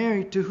getting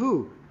married to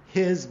who?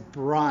 His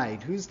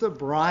bride. Who's the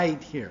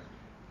bride here?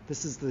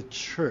 This is the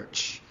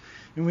church.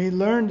 And we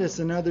learned this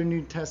in other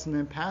New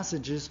Testament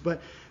passages, but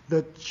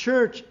the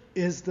church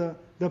is the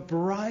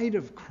bride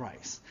of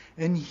Christ.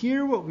 And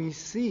here what we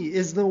see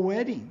is the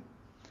wedding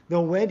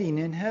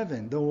in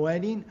heaven. The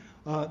wedding,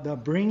 the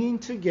bringing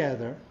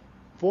together,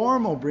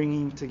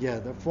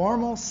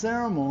 formal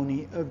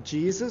ceremony of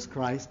Jesus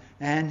Christ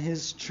and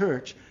His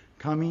church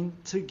coming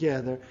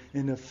together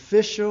in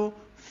official,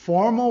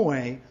 formal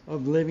way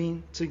of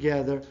living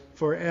together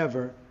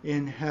forever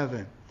in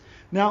heaven.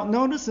 Now,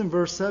 notice in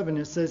verse 7,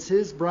 it says,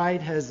 His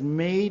bride has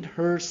made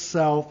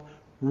herself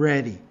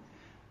ready.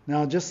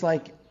 Now, just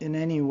like in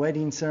any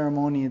wedding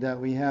ceremony that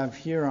we have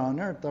here on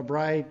earth, the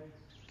bride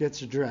gets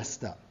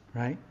dressed up,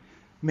 right?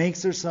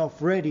 Makes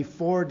herself ready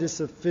for this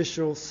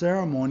official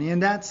ceremony.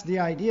 And that's the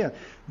idea.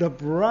 The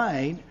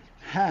bride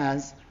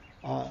has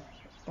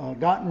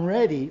gotten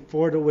ready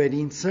for the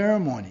wedding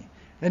ceremony.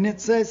 And it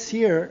says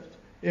here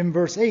in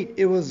verse 8,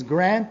 it was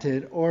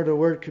granted, or the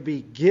word could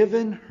be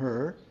given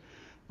her,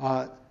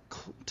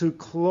 to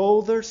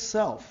clothe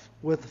herself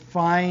with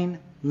fine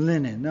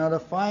linen. Now the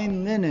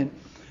fine linen,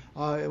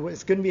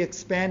 it's going to be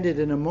expanded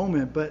in a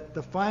moment, but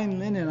the fine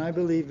linen, I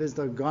believe, is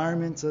the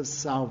garments of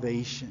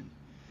salvation.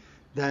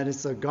 That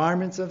it's the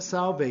garments of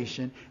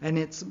salvation, and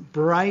it's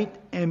bright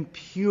and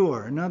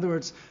pure. In other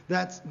words,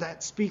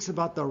 that speaks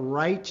about the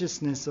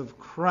righteousness of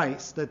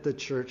Christ that the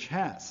church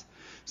has.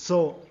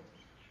 So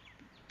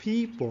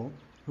people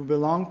who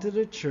belong to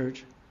the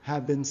church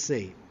have been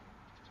saved.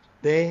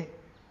 They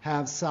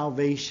have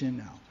salvation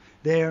now.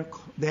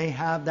 They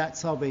have that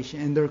salvation,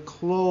 and they're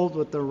clothed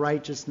with the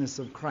righteousness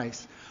of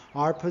Christ.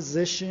 Our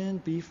position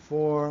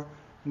before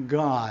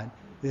God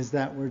is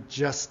that we're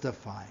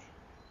justified.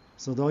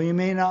 So though you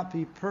may not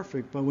be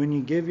perfect, but when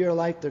you give your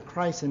life to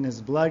Christ and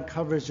His blood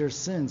covers your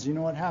sins, you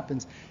know what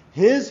happens?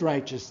 His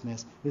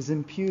righteousness is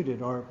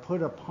imputed or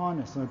put upon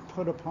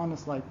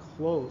us like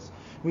clothes.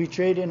 We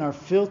trade in our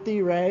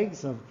filthy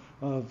rags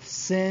of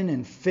sin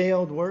and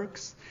failed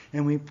works,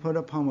 and we put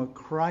upon what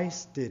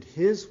Christ did,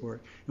 His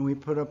work, and we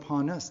put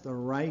upon us the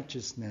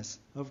righteousness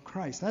of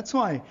Christ. That's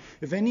why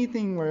if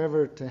anything were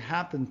ever to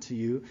happen to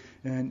you,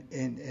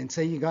 and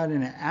say you got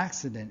in an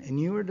accident and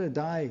you were to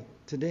die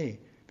today,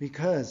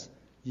 because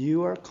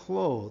you are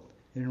clothed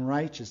in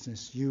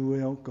righteousness, you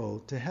will go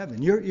to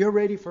heaven. You're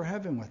ready for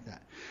heaven with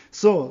that.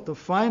 So the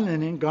fine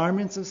linen,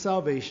 garments of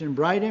salvation,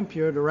 bright and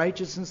pure, the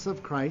righteousness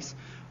of Christ,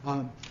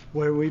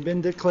 where we've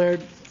been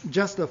declared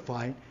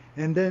justified.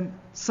 And then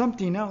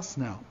something else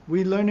now.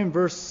 We learn in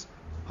verse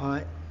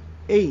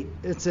 8,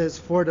 it says,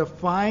 for the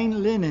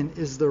fine linen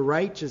is the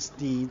righteous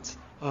deeds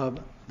of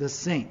the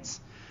saints.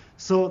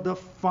 So the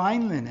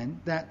fine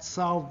linen, that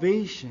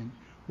salvation,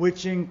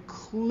 which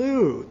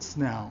includes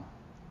now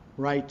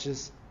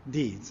righteous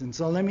deeds. And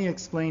so let me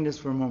explain this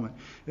for a moment.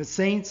 The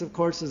saints, of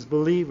course, is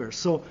believers.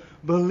 So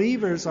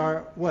believers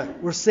are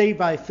what? We're saved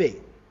by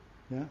faith.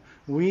 Yeah?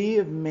 We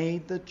have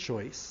made the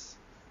choice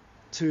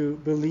to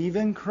believe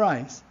in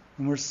Christ,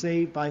 and we're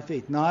saved by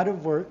faith, not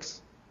of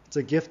works. It's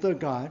a gift of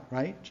God,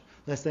 right?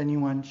 Lest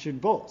anyone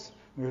should boast.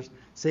 We're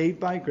saved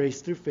by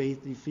grace through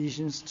faith,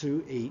 Ephesians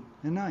 2, 8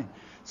 and 9.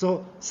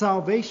 So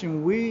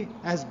salvation, we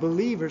as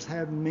believers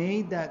have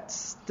made that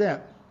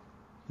step,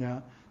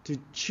 to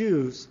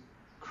choose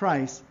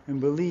Christ and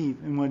believe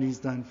in what He's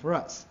done for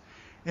us.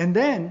 And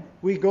then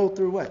we go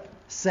through what?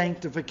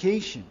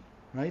 Sanctification,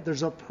 right?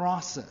 There's a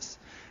process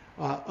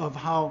of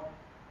how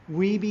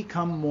we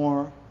become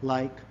more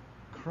like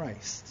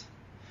Christ.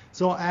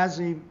 So as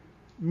we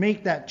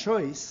make that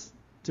choice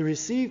to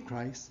receive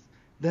Christ,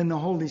 then the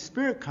Holy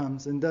Spirit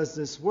comes and does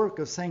this work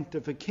of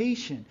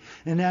sanctification.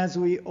 And as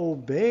we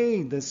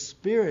obey the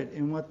Spirit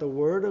in what the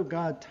Word of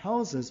God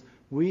tells us,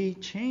 we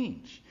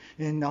change.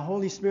 And the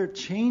Holy Spirit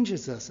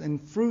changes us, and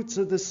fruits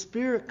of the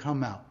Spirit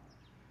come out.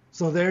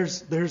 So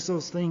there's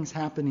those things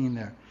happening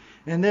there.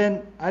 And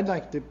then I'd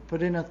like to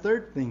put in a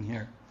third thing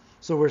here.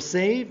 So we're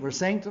saved, we're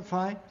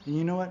sanctified, and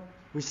you know what?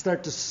 We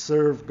start to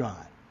serve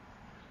God.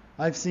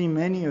 I've seen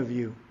many of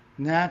you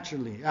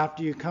naturally,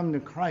 after you come to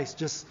Christ,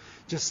 just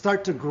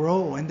start to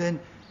grow. And then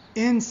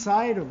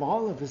inside of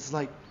all of us,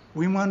 like,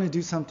 we want to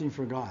do something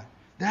for God.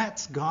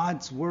 That's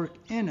God's work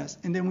in us.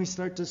 And then we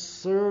start to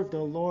serve the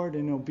Lord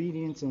in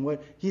obedience and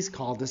what He's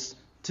called us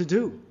to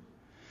do.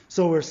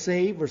 So we're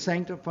saved, we're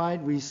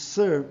sanctified, we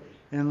serve.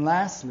 And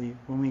lastly,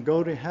 when we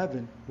go to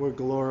heaven, we're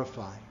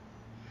glorified.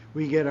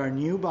 We get our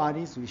new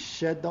bodies, we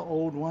shed the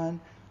old one,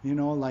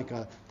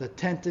 the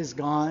tent is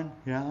gone,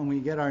 and we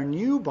get our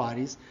new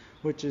bodies,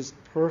 which is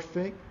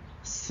perfect,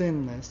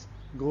 sinless,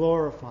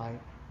 glorified,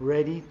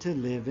 ready to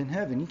live in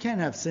heaven. You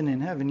can't have sin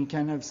in heaven. You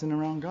can't have sin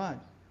around God.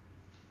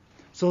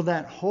 So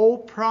that whole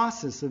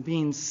process of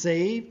being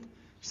saved,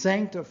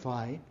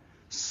 sanctified,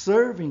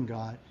 serving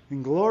God,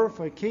 and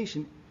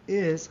glorification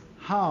is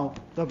how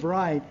the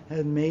bride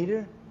had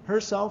made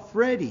herself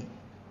ready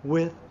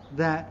with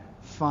that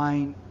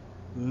fine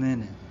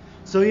linen.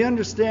 So you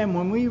understand,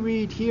 when we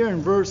read here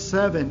in verse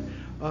 7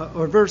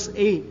 or verse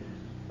 8,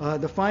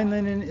 the fine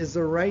linen is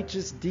the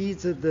righteous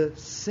deeds of the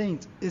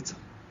saints. It's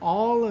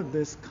all of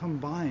this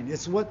combined.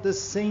 It's what the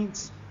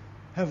saints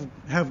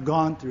have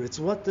gone through. It's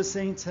what the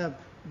saints have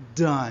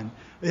done.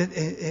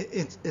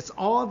 It's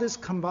all this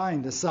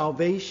combined. The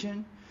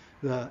salvation,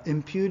 the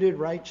imputed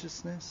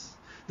righteousness,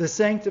 the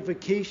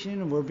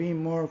sanctification, and we're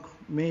being more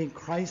made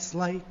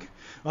Christ-like,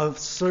 of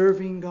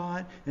serving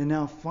God, and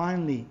now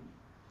finally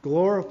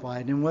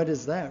glorified. And what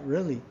is that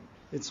really?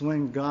 It's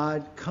when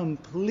God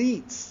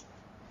completes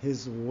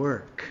His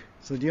work.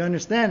 So do you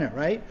understand it,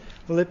 right?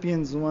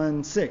 Philippians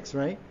 1:6,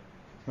 right?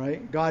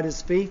 Right? God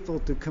is faithful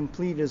to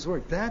complete His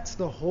work. That's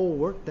the whole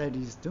work that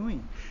He's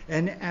doing.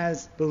 And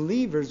as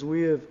believers,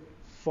 we have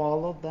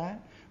followed that.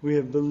 We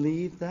have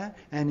believed that.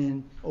 And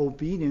in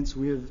obedience,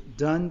 we have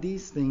done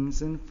these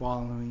things in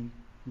following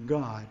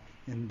God.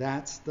 And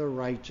that's the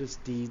righteous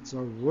deeds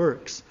or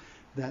works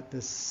that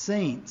the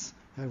saints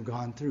have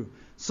gone through.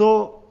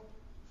 So,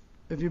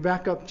 if you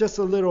back up just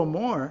a little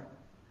more,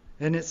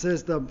 and it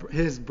says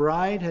His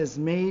bride has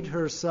made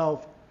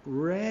herself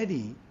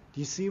ready. Do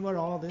you see what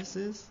all this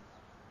is?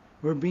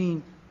 We're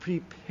being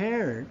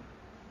prepared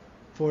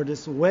for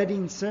this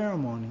wedding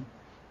ceremony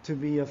to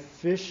be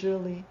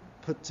officially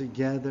put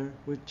together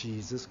with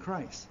Jesus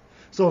Christ.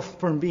 So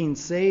from being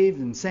saved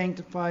and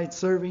sanctified,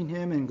 serving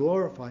Him and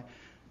glorified,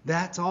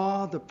 that's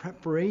all the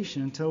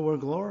preparation until we're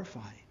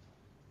glorified.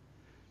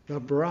 The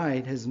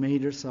bride has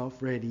made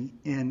herself ready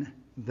in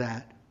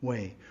that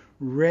way.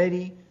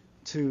 Ready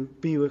to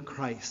be with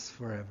Christ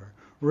forever.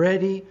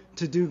 Ready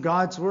to do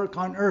God's work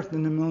on earth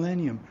in the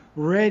millennium.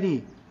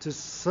 Ready to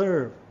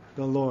serve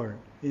the Lord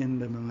in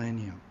the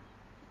millennium.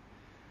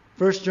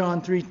 1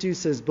 John 3:2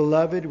 says,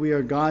 "Beloved, we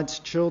are God's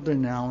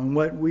children now, and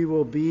what we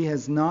will be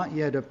has not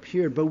yet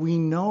appeared. But we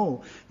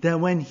know that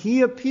when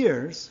He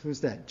appears," who's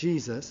that?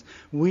 Jesus,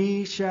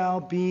 "we shall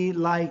be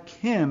like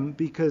Him,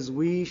 because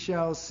we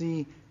shall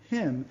see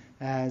Him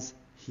as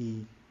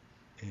He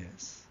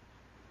is."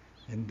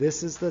 And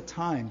this is the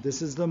time,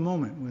 this is the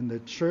moment when the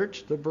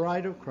church, the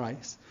bride of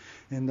Christ,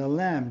 and the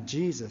Lamb,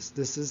 Jesus,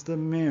 this is the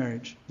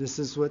marriage. This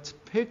is what's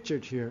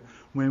pictured here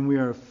when we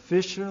are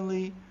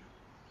officially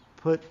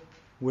put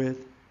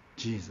with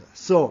Jesus.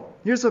 So,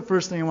 here's the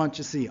first thing I want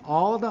you to see.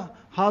 All the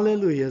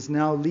hallelujahs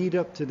now lead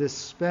up to this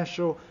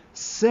special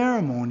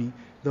ceremony,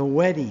 the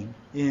wedding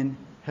in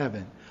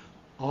heaven.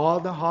 All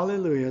the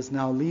hallelujahs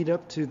now lead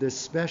up to this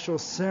special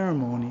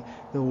ceremony,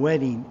 the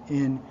wedding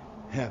in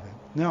heaven.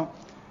 Now,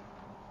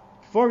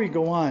 before we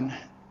go on,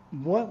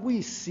 what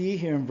we see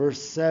here in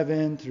verse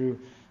 7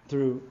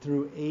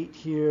 through 8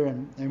 here,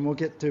 and we'll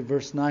get to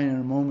verse 9 in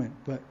a moment,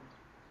 but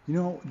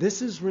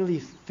this is really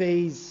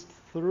phase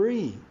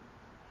 3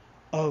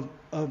 of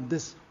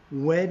this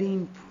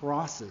wedding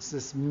process,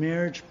 this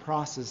marriage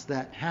process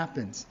that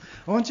happens.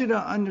 I want you to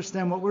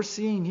understand what we're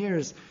seeing here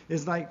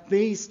is like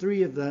phase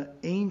 3 of the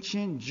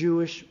ancient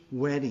Jewish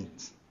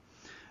weddings.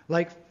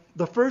 Like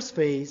the first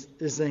phase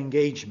is the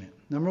engagement.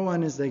 Number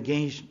 1 is the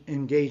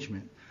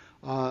engagement.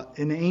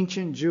 In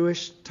ancient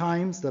Jewish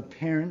times, the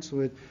parents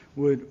would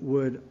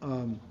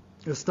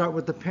start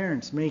with the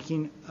parents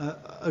making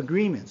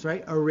agreements,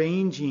 right?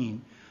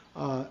 Arranging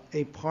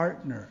a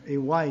partner, a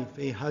wife,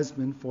 a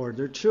husband for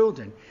their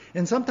children.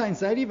 And sometimes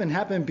that even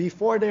happened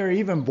before they were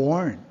even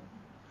born.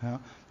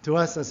 To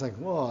us, that's like,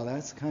 whoa,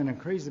 that's kind of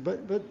crazy.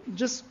 But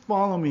just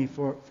follow me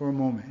for a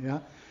moment. Yeah,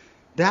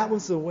 that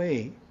was the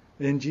way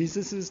in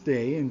Jesus'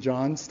 day, in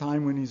John's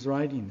time when he's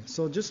writing this.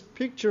 So just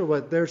picture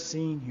what they're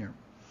seeing here.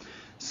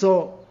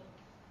 So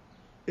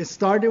it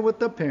started with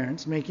the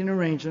parents making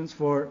arrangements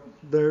for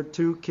their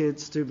 2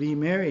 kids to be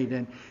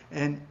married.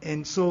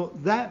 And so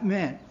that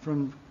meant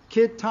from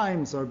kid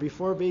times or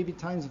before baby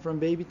times and from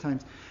baby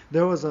times,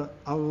 there was a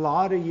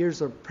lot of years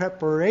of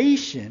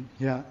preparation,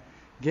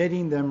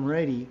 getting them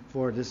ready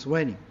for this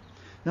wedding.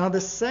 Now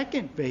the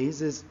second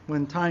phase is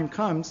when time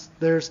comes,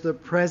 there's the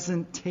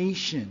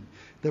presentation.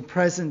 The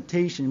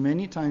presentation.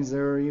 Many times they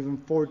were even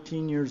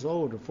 14 years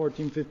old or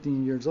 14,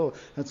 15 years old.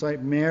 That's why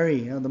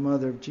Mary, the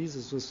mother of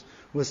Jesus,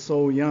 was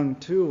so young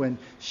too. And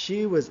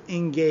she was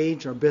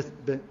engaged or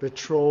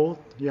betrothed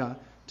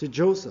to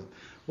Joseph.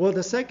 Well,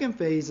 the second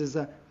phase is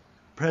a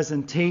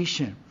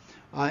presentation.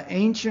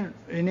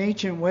 In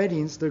ancient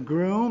weddings, the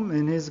groom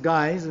and his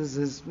guys,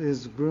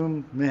 his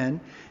groom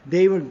men,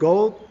 they would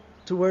go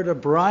to where the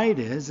bride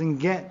is and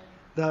get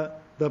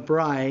the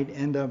bride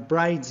and the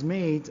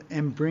bridesmaids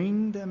and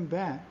bring them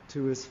back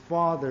to his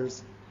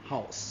father's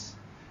house,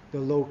 the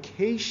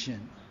location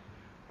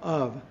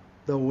of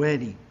the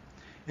wedding.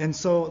 And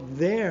so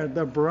there,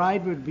 the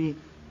bride would be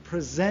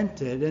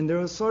presented, and there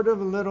was sort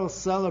of a little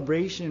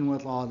celebration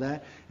with all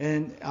that,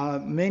 and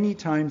many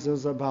times it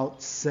was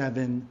about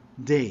 7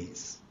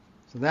 days.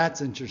 So that's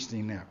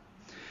interesting there.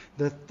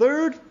 The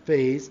third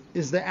phase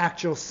is the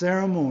actual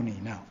ceremony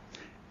now.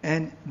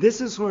 And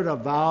this is where the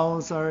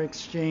vows are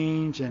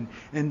exchanged, and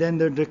then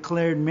they're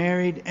declared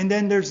married. And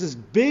then there's this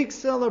big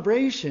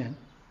celebration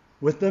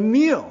with a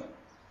meal.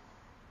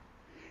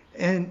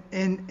 And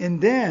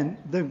then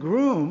the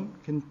groom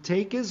can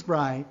take his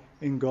bride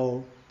and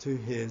go to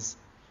his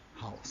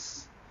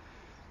house.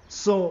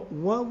 So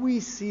what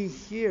we see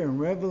here in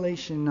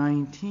Revelation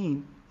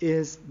 19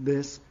 is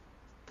this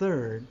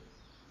third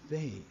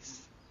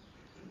phase.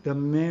 The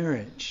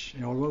marriage,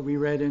 what we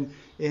read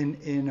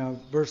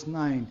in verse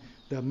 9.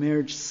 The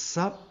marriage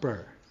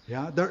supper,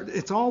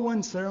 it's all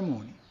one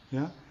ceremony,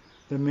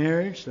 The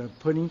marriage, the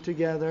putting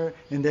together,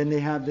 and then they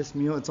have this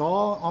meal. It's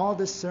all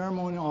this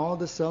ceremony, all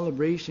the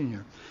celebration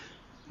here.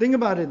 Think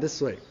about it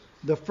this way: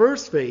 the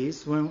first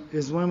phase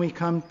is when we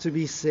come to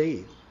be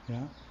saved.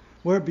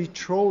 We're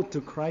betrothed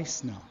to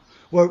Christ now.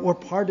 We're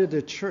part of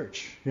the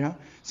church.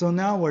 So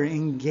now we're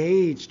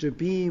engaged to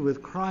be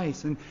with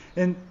Christ,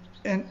 and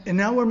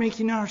now we're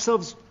making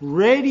ourselves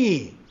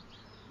ready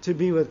to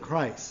be with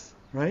Christ,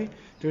 right?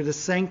 Through the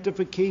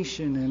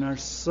sanctification and our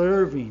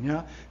serving,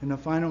 and the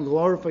final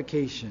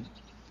glorification,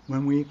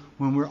 when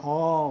we're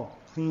all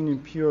clean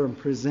and pure and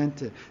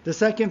presented. The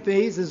second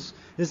phase is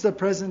the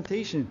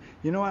presentation.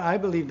 You know what? I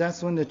believe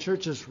that's when the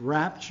church is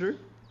raptured,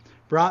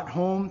 brought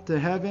home to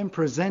heaven,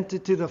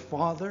 presented to the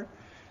Father,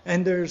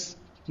 and there's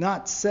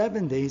not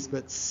 7 days,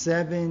 but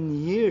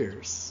 7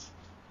 years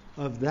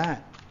of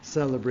that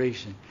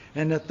celebration.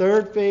 And the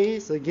third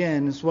phase,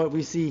 again, is what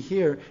we see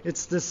here.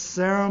 It's the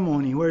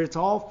ceremony where it's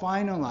all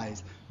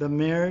finalized. The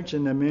marriage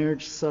and the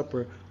marriage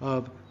supper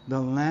of the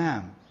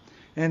Lamb.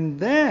 And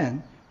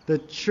then the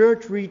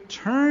church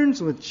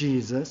returns with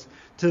Jesus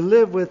to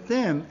live with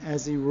Him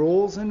as He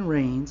rules and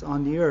reigns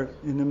on the earth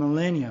in the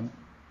millennium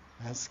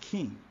as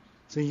King.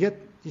 So you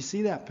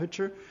see that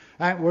picture?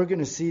 We're going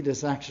to see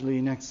this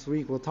actually next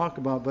week. We'll talk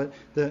about, but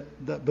the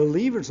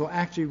believers will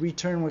actually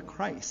return with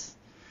Christ.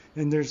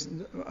 And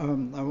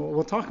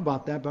we'll talk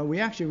about that, but we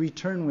actually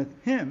return with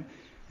Him.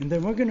 And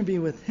then we're going to be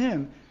with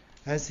him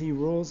as he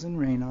rules and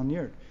reigns on the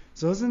earth.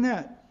 So isn't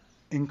that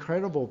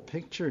incredible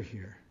picture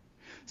here?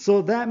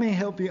 So that may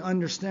help you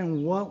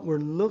understand what we're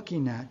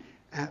looking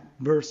at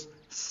verse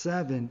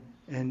 7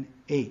 and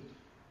 8.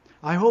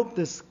 I hope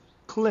this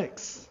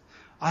clicks.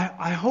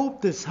 I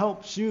hope this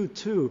helps you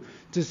too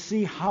to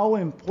see how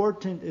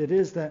important it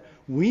is that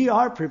we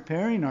are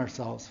preparing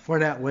ourselves for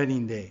that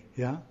wedding day.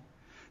 Yeah?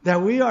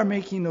 That we are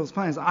making those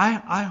plans.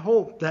 I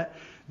hope that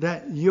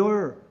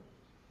you're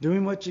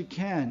doing what you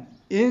can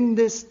in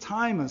this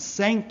time of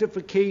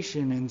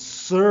sanctification and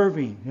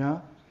serving. Yeah?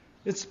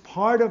 It's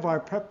part of our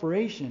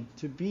preparation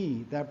to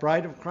be that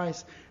bride of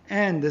Christ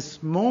and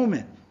this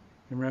moment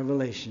in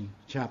Revelation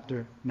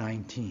chapter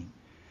 19.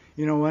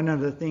 You know, one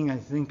of the things I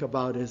think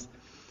about is,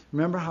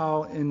 remember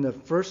how in the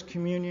first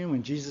communion,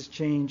 when Jesus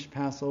changed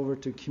Passover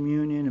to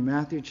communion in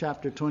Matthew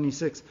chapter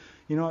 26,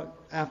 you know,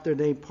 after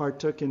they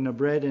partook in the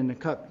bread and the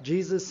cup,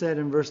 Jesus said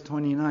in verse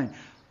 29,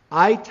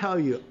 I tell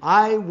you,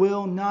 I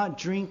will not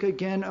drink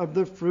again of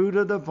the fruit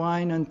of the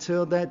vine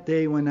until that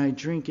day when I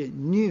drink it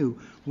new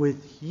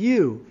with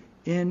you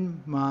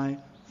in my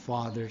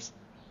Father's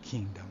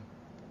kingdom.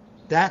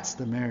 That's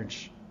the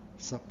marriage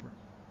supper.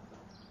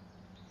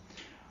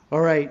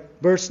 All right,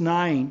 verse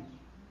 9.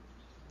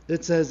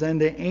 It says, and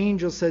the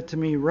angel said to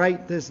me,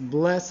 write this,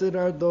 blessed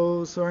are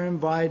those who are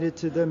invited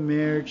to the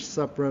marriage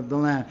supper of the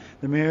Lamb.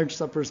 The marriage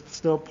supper is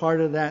still part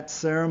of that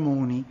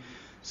ceremony.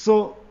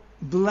 So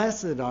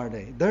blessed are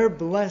they. They're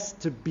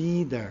blessed to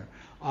be there.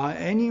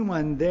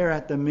 Anyone there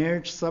at the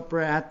marriage supper,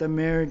 at the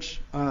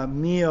marriage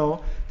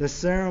meal, the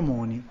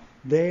ceremony,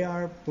 they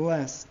are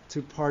blessed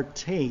to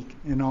partake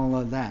in all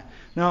of that.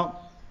 Now,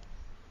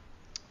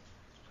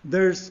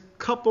 there's a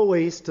couple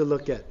ways to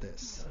look at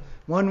this.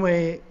 One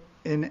way,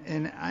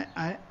 and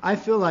I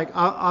feel like,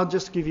 I'll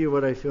just give you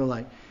what I feel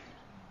like.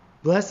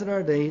 Blessed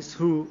are those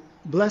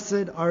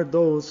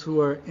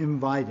who are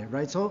invited,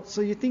 right?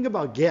 So you think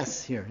about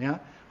guests here, yeah?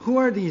 Who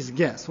are these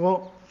guests?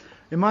 Well,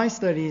 in my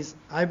studies,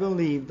 I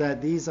believe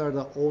that these are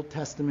the Old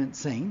Testament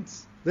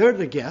saints. They're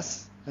the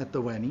guests at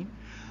the wedding.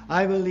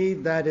 I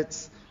believe that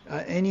it's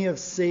any of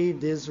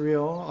saved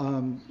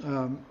Israel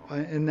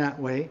in that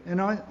way. And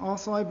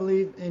I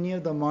believe any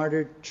of the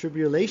martyred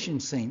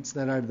tribulation saints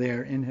that are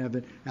there in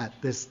heaven at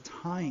this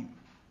time.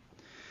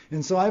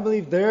 And so I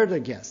believe they're the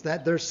guests,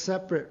 that they're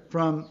separate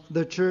from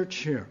the church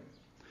here.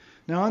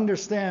 Now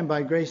understand,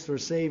 by grace we're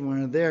saved.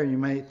 When we're there, you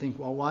might think,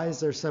 well, why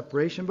is there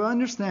separation? But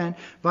understand,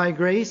 by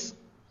grace,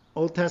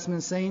 Old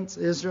Testament saints,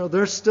 Israel,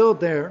 they're still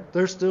there.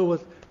 They're still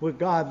with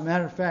God.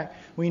 Matter of fact,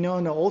 we know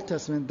in the Old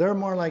Testament, they're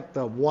more like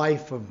the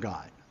wife of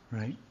God.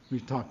 Right?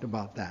 We've talked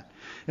about that.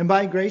 And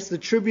by grace, the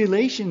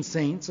tribulation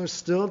saints are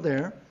still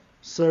there,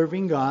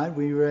 serving God.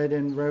 We read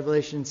in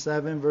Revelation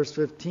 7, verse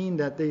 15,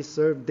 that they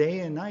serve day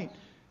and night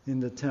in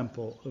the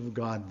temple of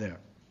God there.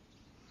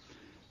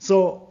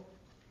 So,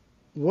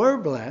 we're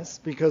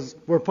blessed because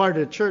we're part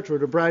of the church, we're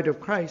the bride of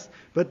Christ,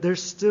 but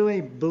there's still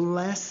a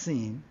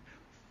blessing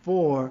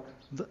for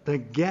the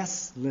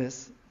guest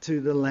list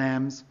to the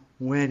Lamb's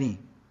wedding.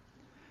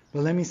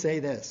 But let me say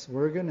this.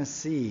 We're going to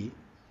see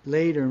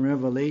later in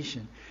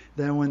Revelation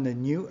that when the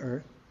new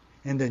earth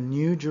and the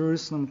new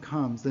Jerusalem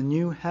comes, the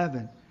new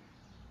heaven,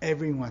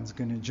 everyone's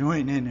going to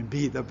join in and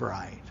be the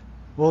bride.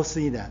 We'll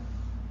see that,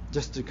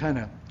 just to kind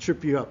of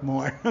trip you up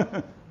more.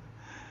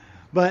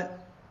 But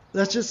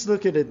let's just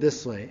look at it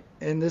this way,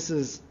 and this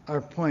is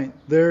our point.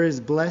 There is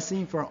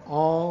blessing for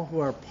all who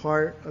are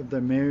part of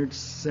the marriage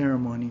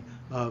ceremony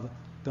of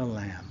the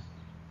Lamb,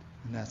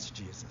 and that's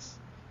Jesus.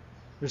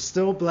 There's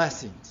still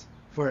blessings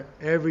for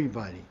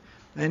everybody.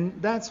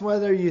 And that's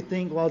whether you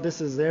think, well,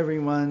 this is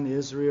everyone,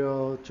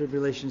 Israel,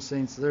 tribulation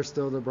saints, they're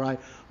still the bride,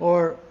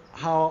 or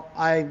how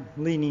I'm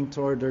leaning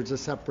toward there's a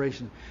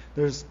separation.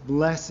 There's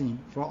blessing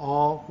for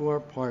all who are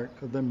part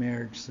of the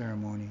marriage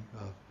ceremony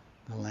of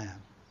the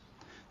Lamb.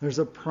 There's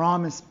a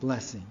promised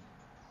blessing.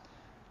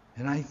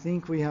 And I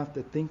think we have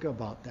to think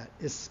about that,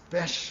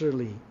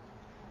 especially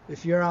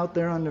if you're out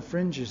there on the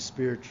fringes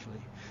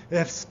spiritually.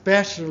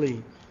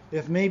 Especially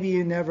if maybe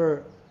you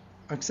never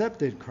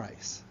accepted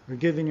Christ or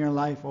given your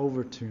life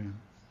over to Him.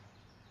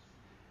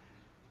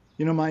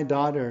 You know, my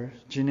daughter,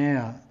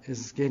 Janaea,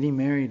 is getting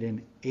married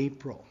in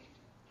April.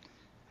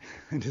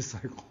 And it's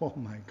like, oh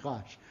my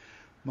gosh.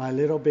 My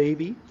little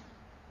baby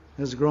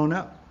has grown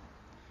up.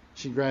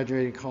 She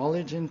graduated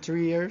college in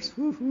 3 years.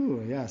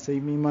 Woohoo! Yeah,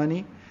 saved me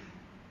money.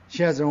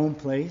 She has her own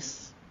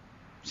place.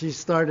 She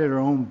started her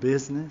own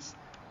business.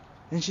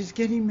 And she's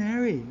getting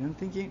married. I'm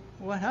thinking,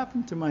 what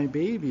happened to my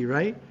baby,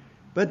 right?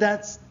 But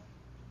that's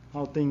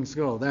how things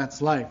go.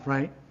 That's life,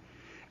 right?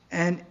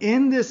 And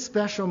in this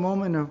special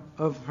moment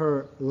of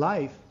her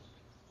life,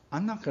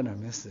 I'm not going to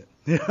miss it.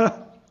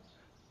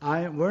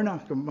 We're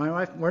not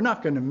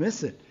going to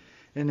miss it.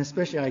 And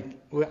especially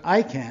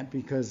I can't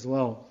because,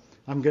 well,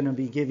 I'm going to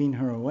be giving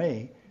her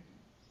away.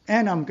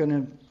 And I'm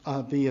going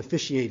to be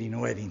officiating a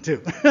wedding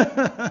too.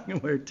 I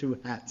wear two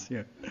hats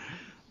here.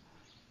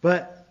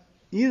 But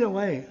either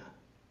way,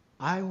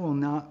 I will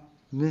not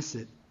miss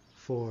it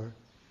for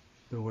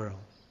the world.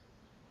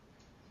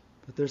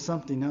 But there's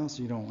something else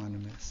you don't want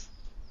to miss.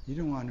 You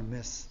don't want to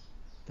miss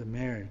the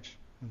marriage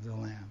of the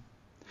Lamb.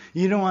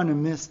 You don't want to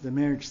miss the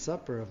marriage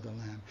supper of the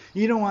Lamb.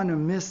 You don't want to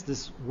miss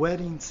this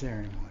wedding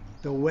ceremony,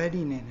 the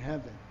wedding in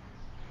heaven.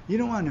 You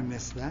don't want to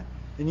miss that.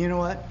 And you know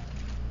what?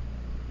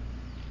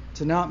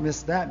 To not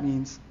miss that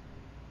means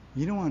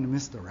you don't want to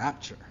miss the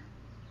rapture.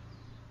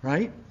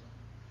 Right?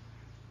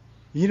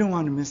 You don't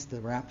want to miss the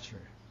rapture.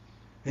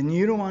 And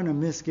you don't want to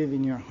miss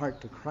giving your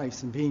heart to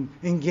Christ and being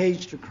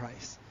engaged to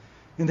Christ.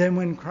 And then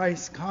when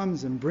Christ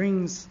comes and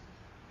brings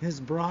his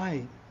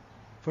bride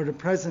for the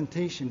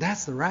presentation,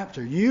 that's the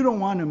rapture. You don't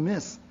want to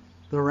miss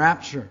the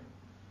rapture.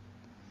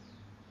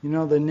 You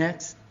know, the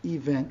next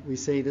event, we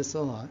say this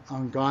a lot,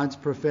 on God's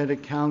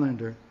prophetic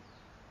calendar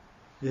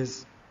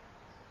is,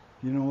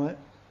 you know what?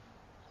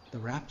 The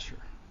rapture.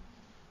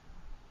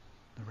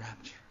 The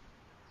rapture.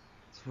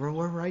 So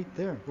we're right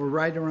there. We're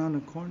right around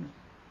the corner.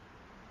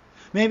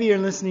 Maybe you're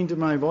listening to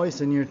my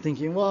voice and you're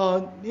thinking,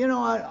 well, you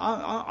know,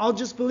 I'll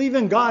just believe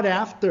in God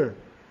after.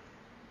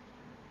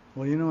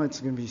 Well, you know,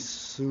 it's going to be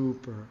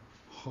super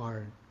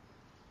hard.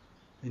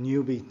 And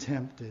you'll be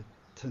tempted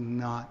to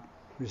not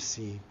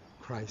receive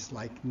Christ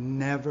like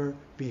never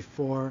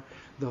before.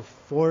 The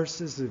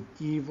forces of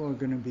evil are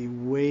going to be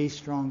way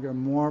stronger,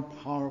 more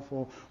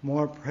powerful,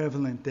 more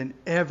prevalent than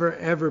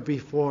ever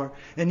before.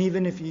 And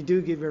even if you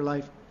do give your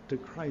life to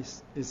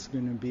Christ, it's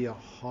going to be a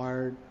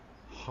hard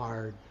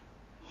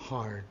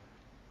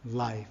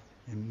life.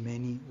 And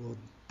many will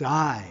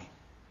die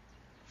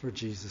for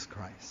Jesus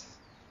Christ.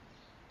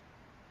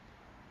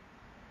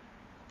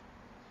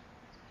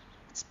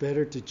 It's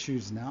better to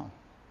choose now.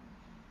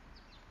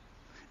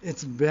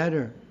 It's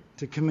better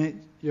to commit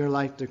your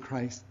life to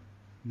Christ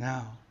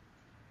now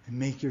and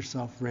make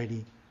yourself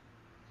ready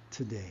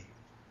today.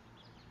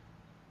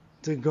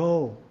 To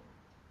go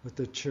with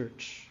the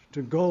church,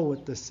 to go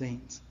with the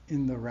saints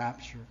in the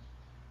rapture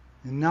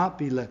and not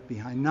be left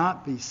behind,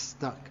 not be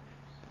stuck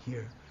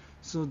here.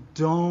 So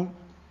don't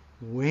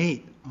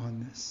wait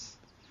on this.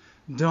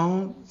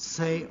 Don't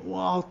say, well,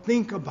 I'll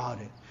think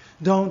about it.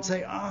 Don't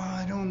say,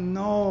 I don't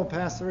know,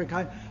 Pastor Rick.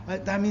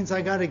 That means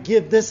I got to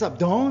give this up.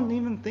 Don't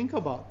even think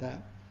about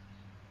that.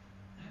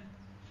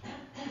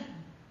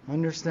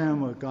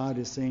 Understand what God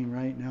is saying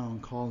right now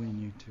and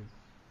calling you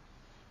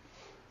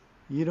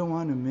to. You don't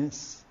want to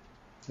miss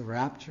the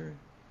rapture,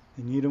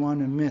 and you don't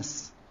want to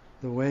miss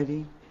the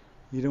wedding.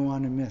 You don't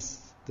want to miss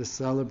the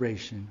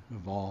celebration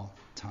of all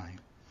time.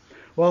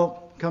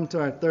 Well, come to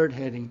our third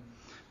heading,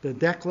 the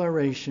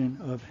declaration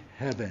of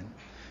heaven.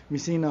 We've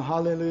seen the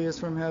hallelujahs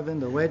from heaven,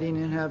 the wedding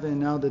in heaven,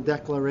 now the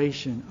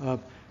declaration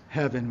of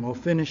heaven. We'll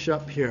finish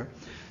up here.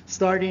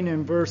 Starting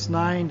in verse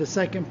 9, the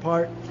second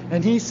part.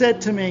 And he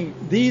said to me,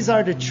 these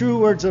are the true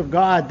words of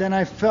God. Then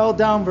I fell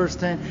down, verse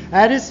 10,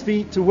 at his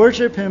feet to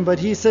worship him. But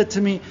he said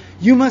to me,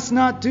 you must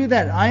not do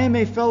that. I am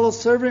a fellow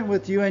servant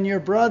with you and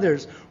your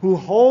brothers who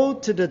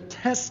hold to the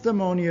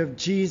testimony of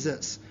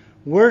Jesus.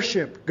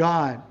 Worship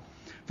God.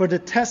 For the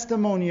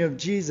testimony of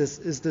Jesus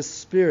is the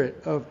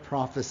spirit of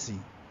prophecy.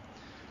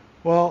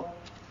 Well,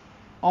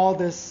 all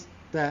this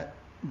that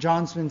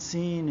John's been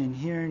seeing and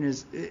hearing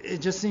it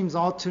just seems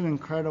all too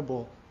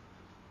incredible.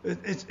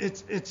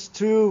 It's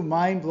too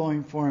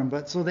mind-blowing for him.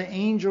 But so the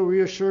angel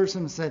reassures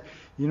him and said,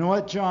 you know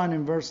what, John,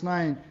 in verse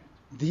 9,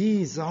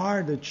 these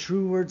are the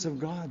true words of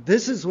God.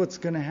 This is what's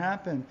going to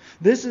happen.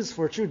 This is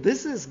for true.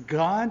 This is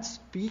God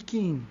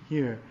speaking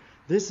here.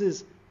 This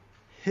is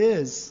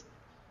his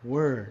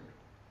word.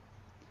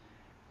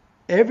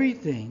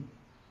 Everything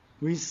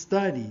we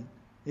study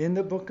in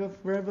the book of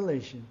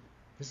Revelation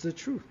is the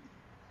truth.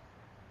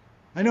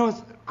 I know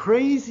it's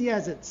crazy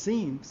as it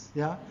seems,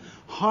 yeah?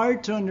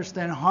 Hard to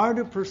understand, hard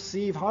to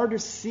perceive, hard to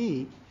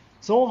see.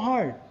 So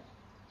hard.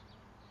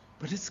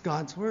 But it's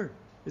God's word.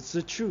 It's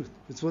the truth.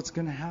 It's what's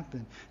going to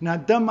happen. And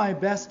I've done my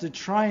best to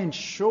try and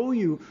show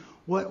you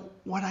what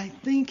I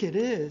think it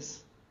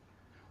is.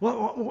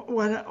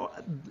 What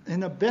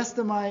in the best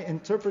of my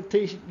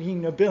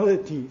interpreting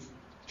abilities,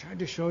 I tried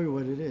to show you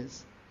what it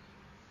is.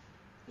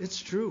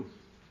 It's true.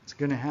 It's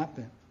going to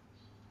happen.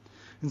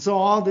 And so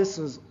all this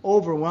was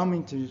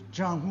overwhelming to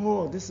John.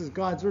 Whoa, this is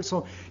God's word.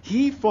 So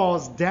he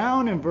falls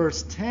down in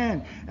verse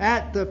 10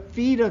 at the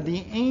feet of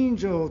the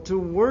angel to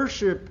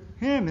worship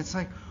him. It's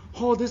like,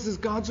 oh, this is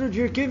God's word.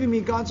 You're giving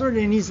me God's word.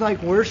 And he's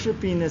like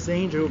worshiping this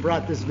angel who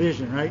brought this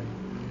vision, right?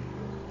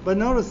 But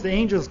notice the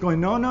angel's going,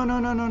 no,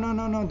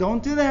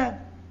 don't do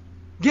that.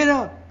 Get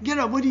up.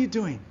 What are you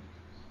doing?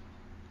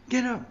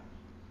 Get up.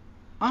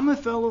 I'm a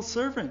fellow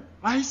servant.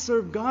 I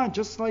serve God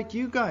just like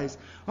you guys.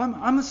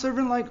 I'm a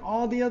servant like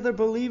all the other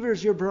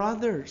believers, your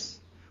brothers.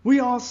 We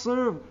all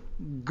serve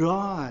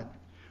God.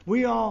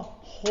 We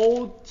all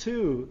hold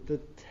to the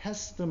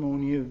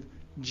testimony of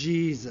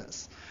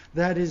Jesus.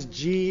 That is,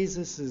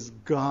 Jesus is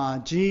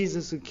God.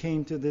 Jesus who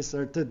came to this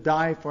earth to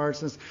die for our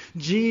sins.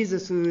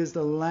 Jesus who is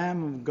the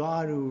Lamb of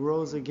God who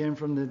rose again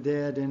from the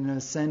dead and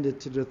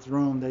ascended to the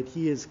throne. That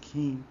he is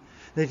King.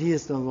 That he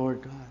is the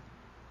Lord God.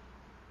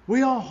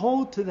 We all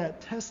hold to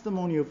that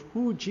testimony of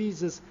who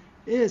Jesus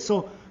is.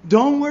 So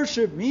don't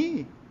worship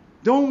me.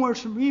 Don't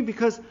worship me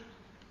because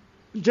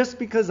just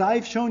because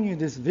I've shown you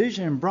this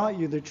vision and brought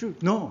you the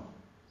truth. No.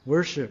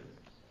 Worship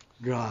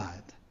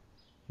God.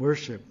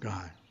 Worship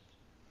God.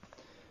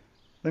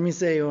 Let me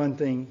say one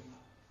thing.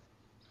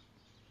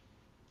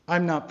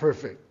 I'm not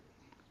perfect.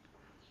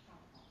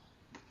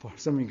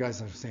 Some of you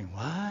guys are saying,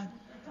 what?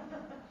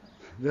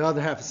 The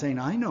other half is saying,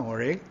 I know,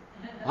 Rick.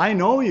 I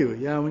know you.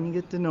 Yeah, when you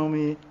get to know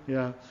me,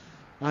 yeah,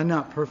 I'm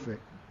not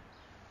perfect.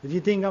 If you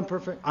think I'm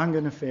perfect, I'm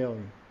going to fail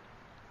you.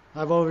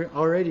 I've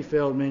already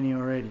failed many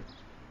already.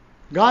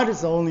 God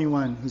is the only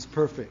one who's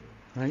perfect,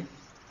 right?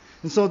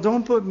 And so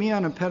don't put me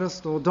on a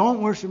pedestal.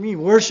 Don't worship me.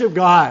 Worship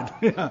God.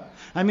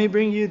 I may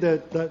bring you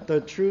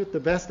the truth the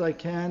best I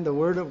can, the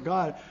Word of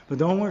God, but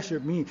don't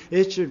worship me.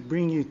 It should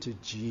bring you to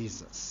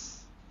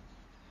Jesus.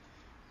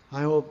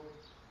 I hope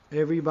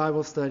every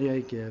Bible study I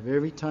give,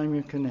 every time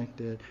you're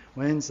connected,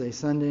 Wednesday,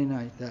 Sunday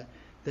night,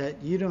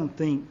 that you don't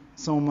think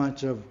so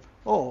much of,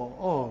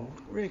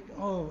 Rick,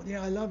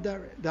 I love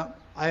that.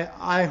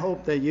 I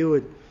hope that you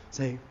would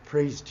say,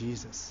 praise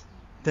Jesus.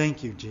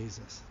 Thank you,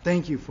 Jesus.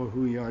 Thank you for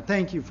who you are.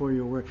 Thank you for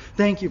your word.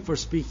 Thank you for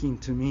speaking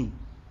to me.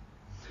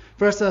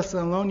 1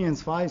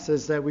 Thessalonians 5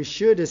 says that we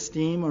should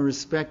esteem or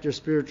respect your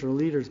spiritual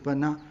leaders, but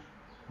not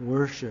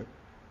worship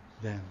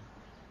them.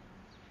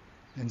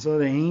 And so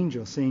the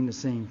angel saying the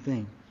same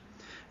thing.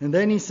 And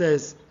then he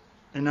says,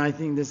 and I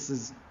think this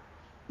is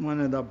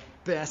one of the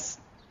best,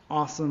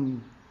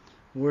 awesome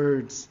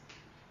words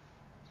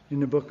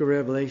in the book of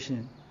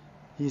Revelation.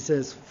 He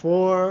says,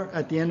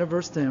 at the end of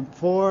verse 10,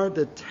 for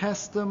the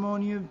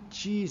testimony of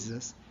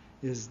Jesus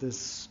is the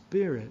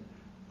spirit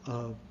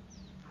of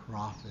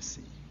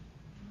prophecy.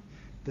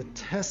 The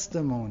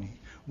testimony,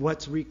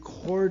 what's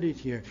recorded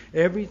here,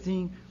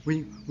 everything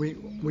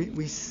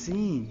we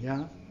see,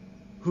 yeah,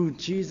 who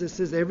Jesus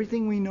is,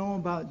 everything we know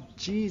about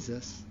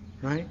Jesus,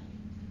 right?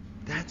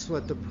 That's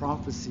what the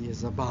prophecy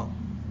is about.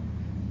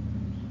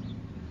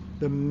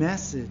 The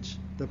message,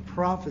 the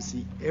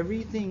prophecy,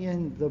 everything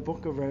in the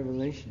book of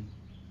Revelation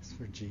is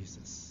for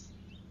Jesus.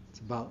 It's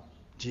about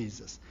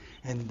Jesus.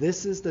 And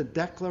this is the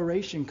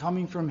declaration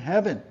coming from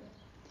heaven.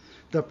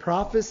 The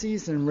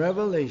prophecies in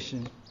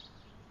Revelation,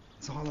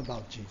 it's all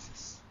about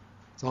Jesus.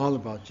 It's all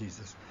about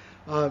Jesus.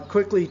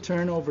 Quickly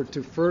turn over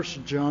to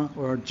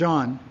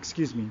John,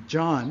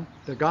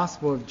 the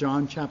Gospel of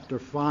John, chapter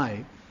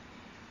 5.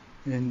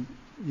 And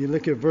you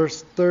look at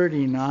verse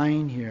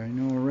 39 here. I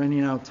know we're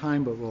running out of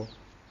time, but we'll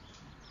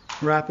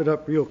wrap it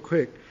up real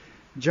quick.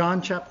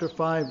 John chapter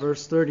 5,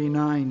 verse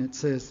 39, it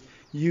says,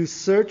 you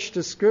search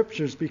the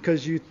scriptures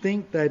because you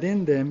think that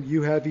in them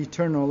you have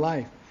eternal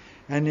life,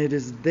 and it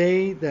is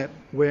they that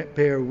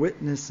bear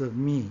witness of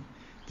me.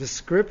 The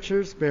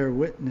scriptures bear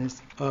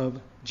witness of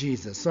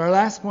Jesus. So our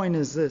last point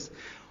is this.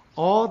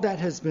 All that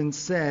has been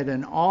said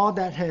and all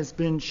that has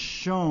been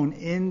shown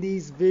in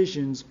these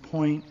visions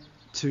point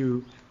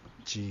to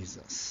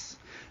Jesus.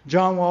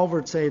 John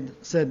Walvoord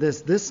said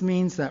this. This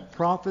means that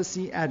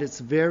prophecy at its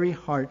very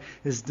heart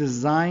is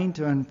designed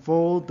to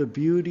unfold the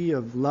beauty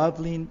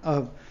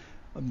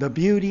the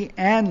beauty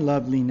and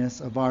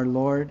loveliness of our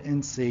Lord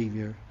and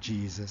Savior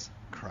Jesus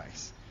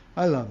Christ.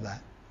 I love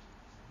that.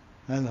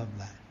 I love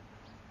that.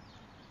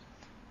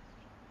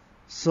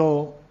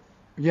 So,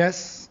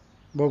 yes,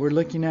 what we're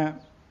looking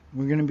at,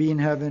 we're going to be in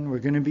heaven. We're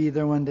going to be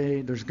there one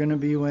day. There's going to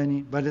be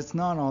wedding, but it's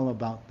not all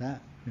about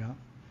that. Yeah,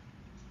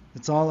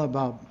 it's all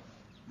about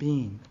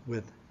being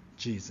with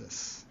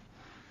Jesus.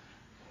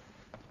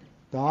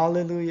 The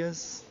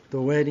hallelujahs,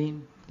 the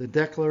wedding, the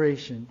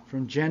declaration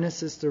from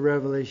Genesis to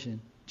Revelation.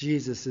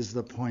 Jesus is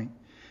the point.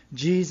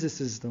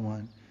 Jesus is the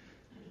one.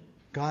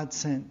 God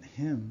sent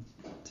him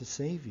to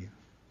save you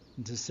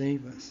and to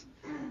save us.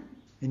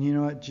 And you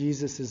know what?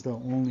 Jesus is the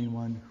only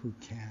one who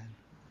can.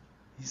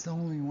 He's the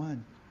only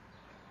one.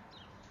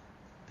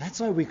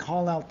 That's why we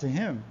call out to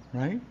him,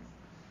 right?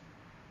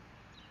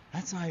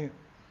 That's why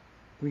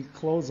we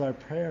close our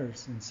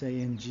prayers and say,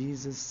 in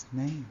Jesus'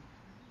 name.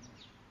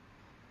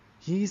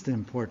 He's the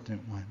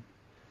important one.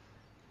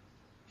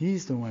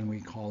 He's the one we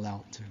call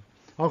out to.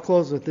 I'll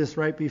close with this.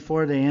 Right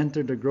before they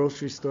entered the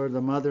grocery store,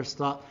 the mother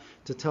stopped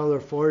to tell her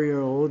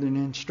 4-year-old and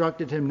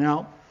instructed him,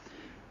 now,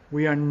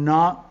 we are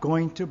not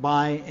going to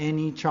buy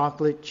any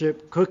chocolate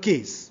chip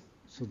cookies.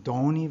 So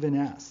don't even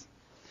ask.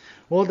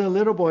 Well, the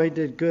little boy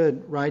did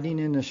good riding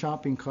in the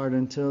shopping cart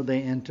until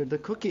they entered the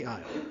cookie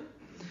aisle.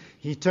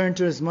 He turned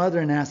to his mother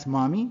and asked,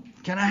 Mommy,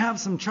 can I have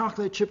some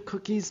chocolate chip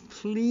cookies,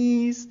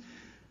 please?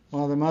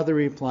 Well, the mother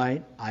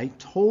replied, I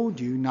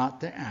told you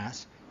not to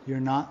ask. You're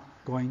not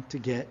going to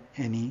get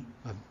any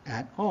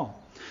at all.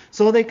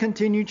 So they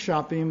continued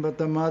shopping, but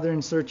the mother,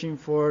 in searching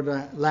for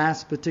the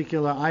last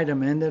particular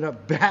item, ended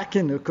up back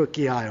in the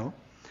cookie aisle.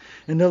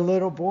 And the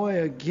little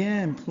boy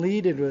again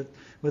pleaded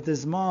with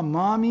his mom,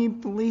 Mommy,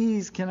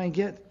 please, can I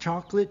get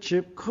chocolate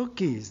chip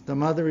cookies? The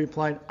mother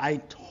replied, I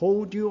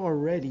told you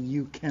already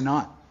you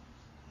cannot.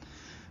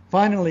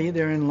 Finally,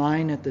 they're in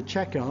line at the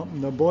checkout,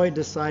 and the boy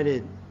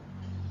decided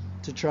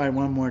to try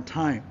one more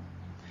time.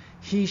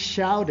 He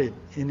shouted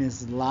in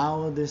his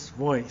loudest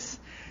voice,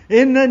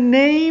 in the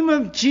name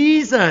of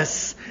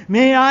Jesus,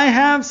 may I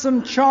have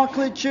some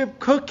chocolate chip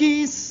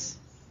cookies?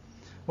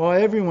 Well,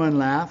 everyone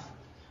laughed.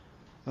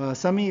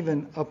 Some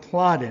even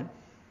applauded.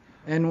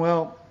 And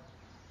well,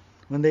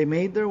 when they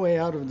made their way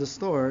out of the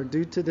store,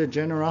 due to the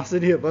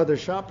generosity of other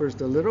shoppers,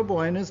 the little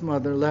boy and his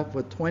mother left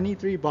with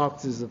 23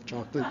 boxes of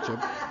chocolate chip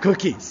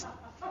cookies.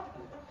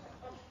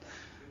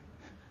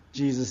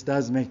 Jesus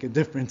does make a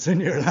difference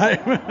in your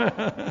life.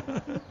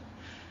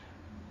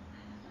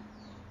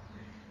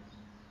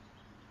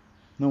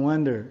 No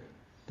wonder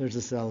there's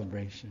a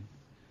celebration.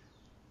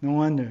 No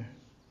wonder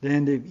the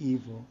end of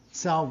evil.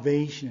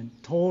 Salvation,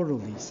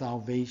 totally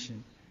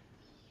salvation.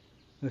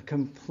 The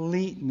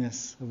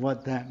completeness of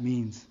what that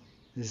means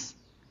is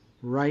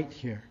right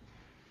here.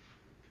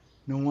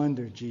 No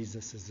wonder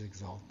Jesus is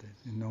exalted.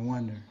 And no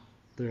wonder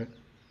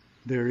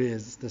there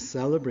is the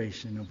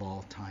celebration of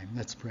all time.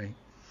 Let's pray.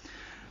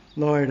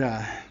 Lord,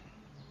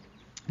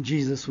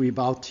 Jesus, we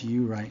bow to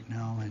you right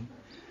now. And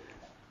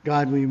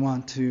God, we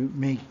want to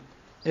make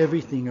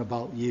everything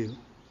about you.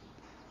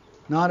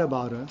 Not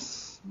about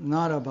us.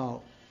 Not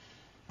about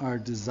our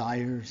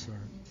desires or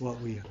what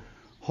we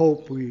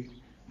hope we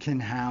can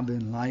have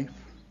in life.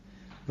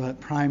 But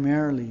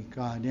primarily,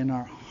 God, in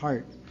our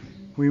heart,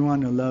 we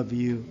want to love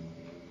you.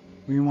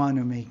 We want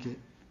to make it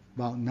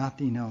about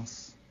nothing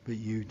else but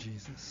you,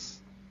 Jesus.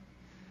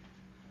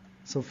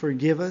 So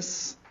forgive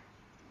us,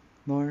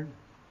 Lord.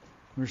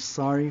 We're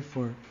sorry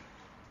for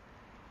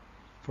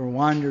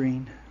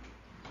wandering,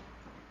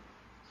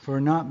 for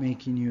not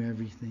making you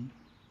everything.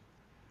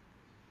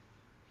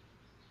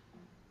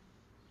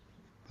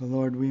 But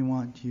Lord, we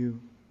want you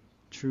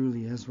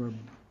truly, as we're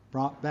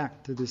brought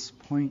back to this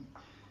point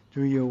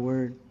through your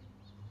word,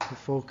 to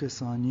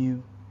focus on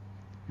you.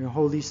 Your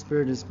Holy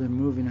Spirit has been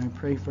moving. I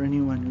pray for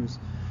anyone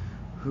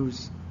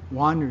who's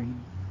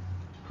wandering,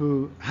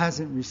 who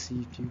hasn't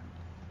received you,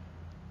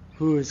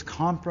 who is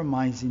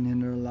compromising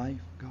in their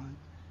life, God,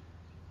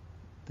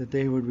 that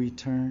they would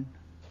return,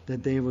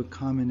 that they would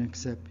come and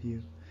accept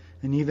you.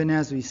 And even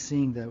as we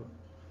sing, that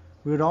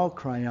we would all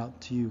cry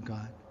out to you,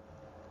 God,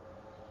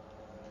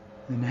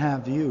 and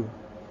have you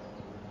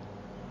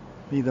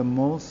be the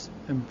most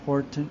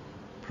important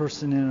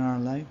person in our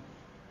life,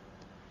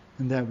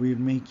 and that we would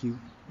make you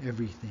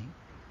everything.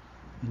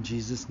 In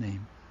Jesus'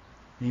 name,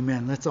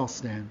 amen. Let's all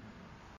stand.